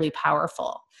incredibly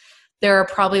powerful. There are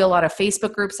probably a lot of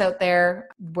Facebook groups out there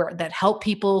that help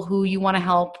people who you want to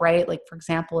help, right? Like, for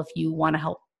example, if you want to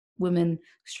help women who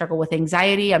struggle with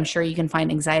anxiety, I'm sure you can find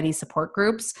anxiety support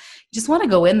groups. You just want to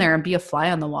go in there and be a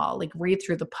fly on the wall, like read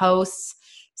through the posts,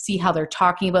 see how they're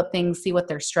talking about things, see what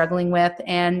they're struggling with.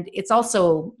 And it's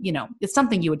also, it's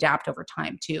something you adapt over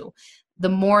time too. The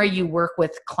more you work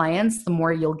with clients, the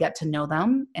more you'll get to know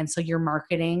them. And so your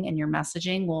marketing and your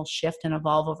messaging will shift and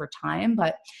evolve over time.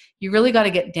 But you really got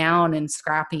to get down and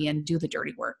scrappy and do the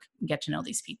dirty work and get to know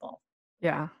these people.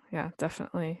 Yeah, yeah,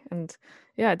 definitely. And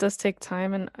yeah, it does take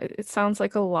time. And it sounds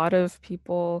like a lot of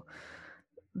people,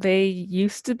 they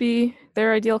used to be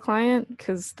their ideal client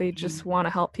because they Mhm. just want to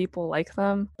help people like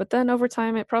them. But then over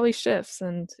time, it probably shifts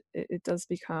and it does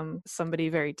become somebody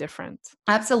very different.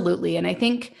 Absolutely. And I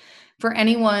think for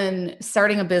anyone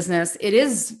starting a business, it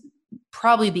is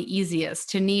probably the easiest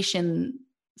to niche in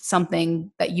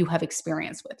something that you have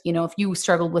experience with. If you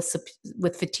struggled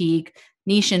with fatigue,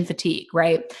 niche in fatigue,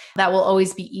 right? That will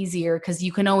always be easier because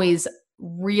you can always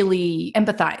really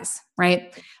empathize,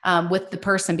 right, with the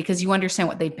person because you understand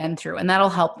what they've been through, and that'll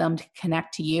help them to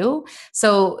connect to you.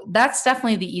 So that's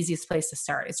definitely the easiest place to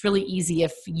start. It's really easy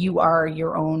if you are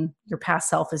your past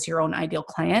self is your own ideal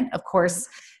client. Of Mhm. course,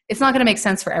 it's not going to make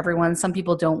sense for everyone. Some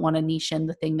people don't want to niche in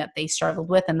the thing that they struggled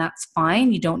with, and that's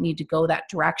fine. You don't need to go that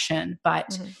direction, but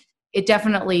Mhm. it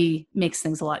definitely makes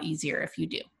things a lot easier if you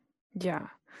do. Yeah.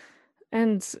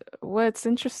 And what's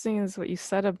interesting is what you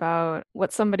said about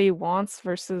what somebody wants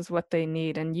versus what they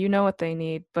need. And you know what they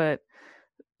need, but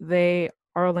they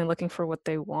are only looking for what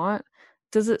they want.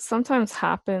 Does it sometimes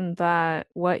happen that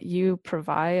what you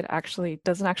provide actually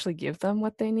doesn't actually give them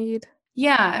what they need?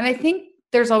 Yeah, and I think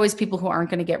there's always people who aren't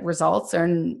going to get results,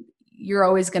 and you're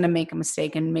always going to make a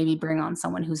mistake and maybe bring on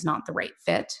someone who's not the right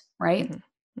fit, right? Mhm.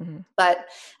 Mhm. But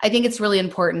I think it's really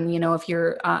important, if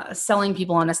you're selling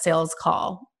people on a sales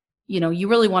call, you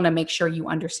really want to make sure you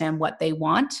understand what they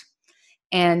want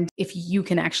and if you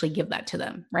can actually give that to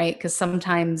them, right? Because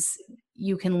sometimes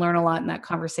you can learn a lot in that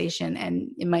conversation, and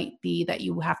it might be that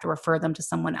you have to refer them to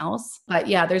someone else. But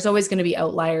yeah, there's always going to be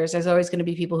outliers. There's always going to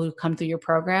be people who come through your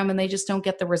program and they just don't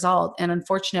get the result. And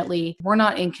unfortunately, we're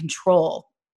not in control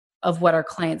of what our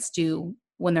clients do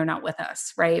when they're not with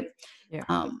us, right?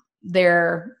 Yeah.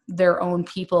 They're their own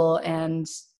people. And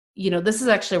this is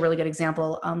actually a really good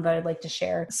example that I'd like to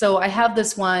share. So I have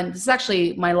this is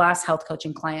actually my last health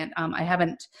coaching client. I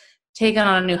haven't taken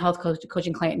on a new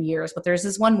coaching client in years, but there's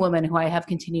this one woman who I have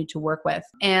continued to work with,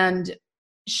 and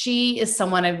she is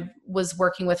someone I was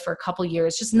working with for a couple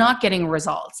years, just not getting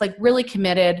results, like really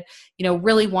committed,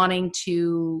 really wanting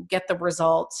to get the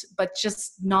results, but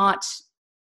just not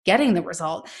getting the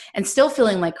result and still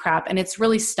feeling like crap. And it's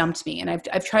really stumped me. And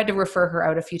I've tried to refer her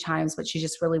out a few times, but she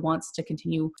just really wants to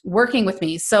continue working with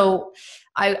me. So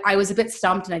I was a bit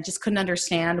stumped and I just couldn't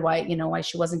understand why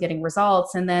she wasn't getting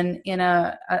results. And then in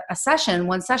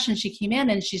one session, she came in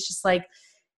and she's just like,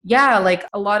 yeah, like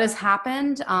a lot has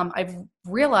happened. I've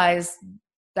realized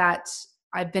that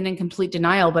I've been in complete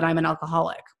denial, but I'm an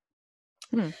alcoholic.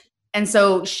 Hmm. And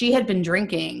so she had been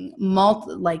drinking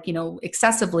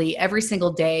excessively every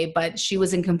single day, but she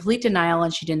was in complete denial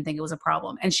and she didn't think it was a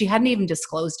problem. And she hadn't even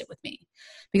disclosed it with me.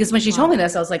 Because when she told me Wow.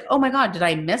 this, I was like, oh my God, did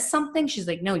I miss something? She's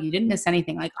like, no, you didn't miss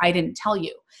anything. Like, I didn't tell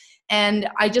you. And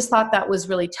I just thought that was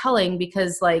really telling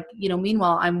because,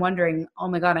 meanwhile, I'm wondering, oh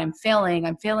my God, I'm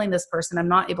failing this person. I'm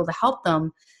not able to help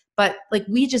them. But like,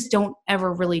 we just don't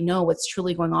ever really know what's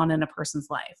truly going on in a person's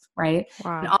life, right? And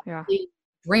Wow. Yeah. obviously,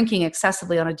 drinking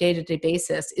excessively on a day-to-day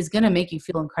basis is going to make you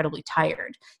feel incredibly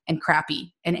tired and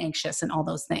crappy and anxious and all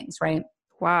those things, right?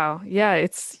 Wow. Yeah,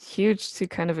 it's huge to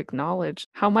kind of acknowledge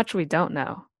how much we don't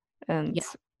know and Yeah.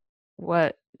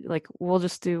 what like we'll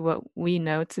just do what we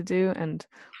know to do and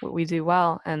what we do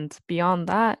well. And beyond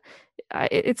that,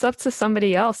 it's up to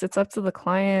somebody else. It's up to the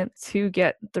client to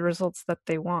get the results that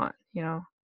they want, you know?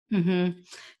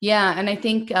 Yeah. And I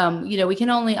think, we can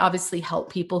only obviously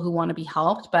help people who want to be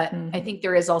helped, but I Mhm. think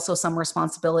there is also some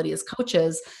responsibility as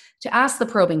coaches to ask the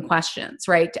probing questions,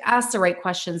 right? To ask the right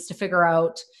questions to figure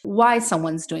out why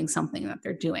someone's doing something that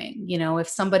they're doing. If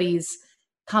somebody's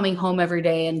coming home every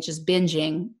day and just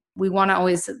binging, we want to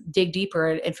always dig deeper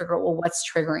and figure out, well, what's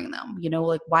triggering them?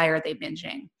 Like why are they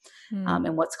binging? Mm.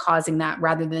 And what's causing that,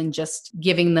 rather than just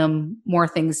giving them more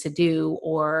things to do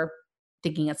or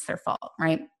thinking it's their fault,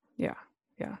 right? Yeah.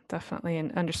 Yeah, definitely.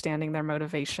 And understanding their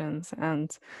motivations.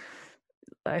 And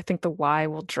I think the why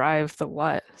will drive the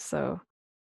what. So,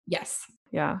 Yes.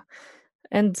 yeah.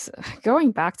 And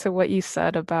going back to what you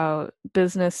said about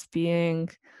business being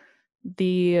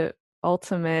the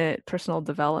ultimate personal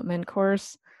development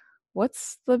course,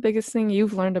 what's the biggest thing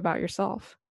you've learned about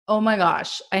yourself? Oh my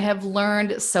gosh, I have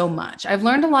learned so much. I've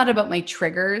learned a lot about my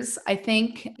triggers, I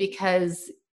think,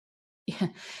 because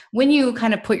when you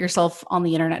kind of put yourself on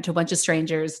the internet to a bunch of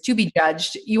strangers to be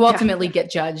judged, you Yeah. ultimately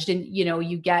get judged, and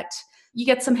you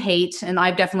get some hate, and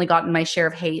I've definitely gotten my share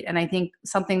of hate. And I think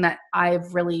something that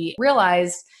I've really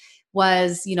realized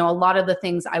was, a lot of the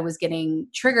things I was getting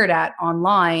triggered at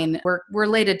online were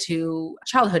related to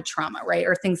childhood trauma, right?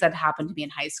 Or things that happened to me in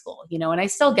high school, and I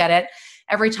still get it.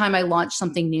 Every time I launch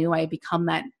something new, I become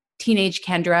that teenage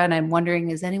Kendra, and I'm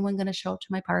wondering, is anyone going to show up to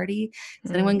my party?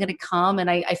 Is anyone Mm. going to come? And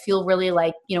I feel really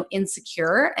like,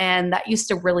 insecure. And that used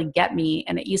to really get me,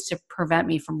 and it used to prevent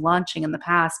me from launching in the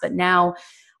past. But now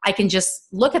I can just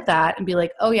look at that and be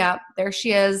like, oh yeah, there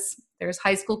she is. There's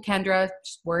high school Kendra,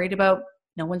 just worried about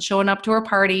no one showing up to her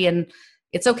party, and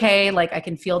it's okay. Like I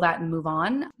can feel that and move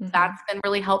on. Mhm. That's been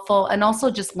really helpful. And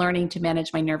also just learning to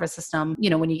manage my nervous system,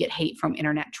 when you get hate from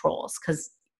internet trolls,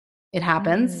 because it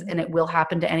happens Mm. and it will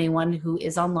happen to anyone who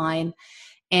is online.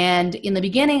 And in the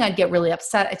beginning, I'd get really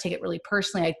upset. I'd take it really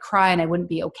personally. I'd cry and I wouldn't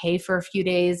be okay for a few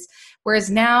days. Whereas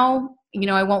now,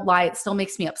 I won't lie, it still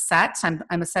makes me upset.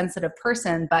 I'm a sensitive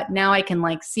person, but now I can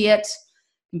like see it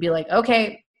and be like,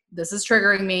 okay, this is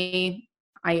triggering me.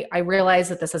 I realize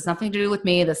that this has nothing to do with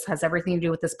me. This has everything to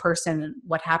do with this person and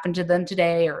what happened to them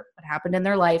today or what happened in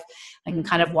their life. I can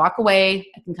kind of Mhm. walk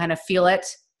away. I can kind of feel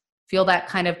that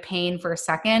kind of pain for a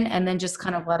second, and then just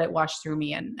kind of let it wash through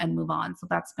me and move on. So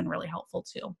that's been really helpful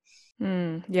too.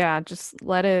 Yeah, just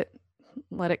let it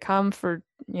come for,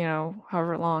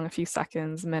 however long, a few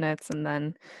seconds, minutes, and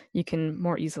then you can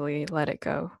more easily let it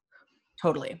go.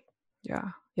 Totally. Yeah.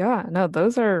 Yeah, no,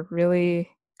 those are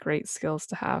really great skills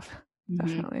to have. Hmm.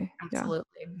 Definitely. Yeah.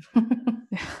 Absolutely.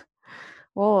 Yeah.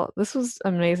 Well, this was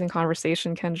an amazing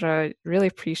conversation, Kendra. I really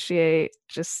appreciate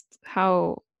just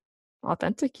how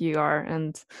authentic you are,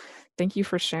 and thank you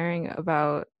for sharing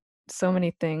about so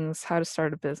many things, how to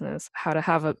start a business, how to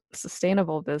have a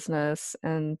sustainable business,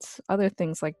 and other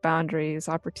things like boundaries,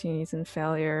 opportunities, and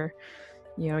failure,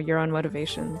 your own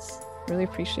motivations. Really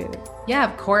appreciate it. Yeah,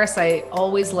 of course. I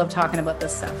always love talking about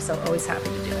this stuff. So always happy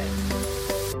to do it.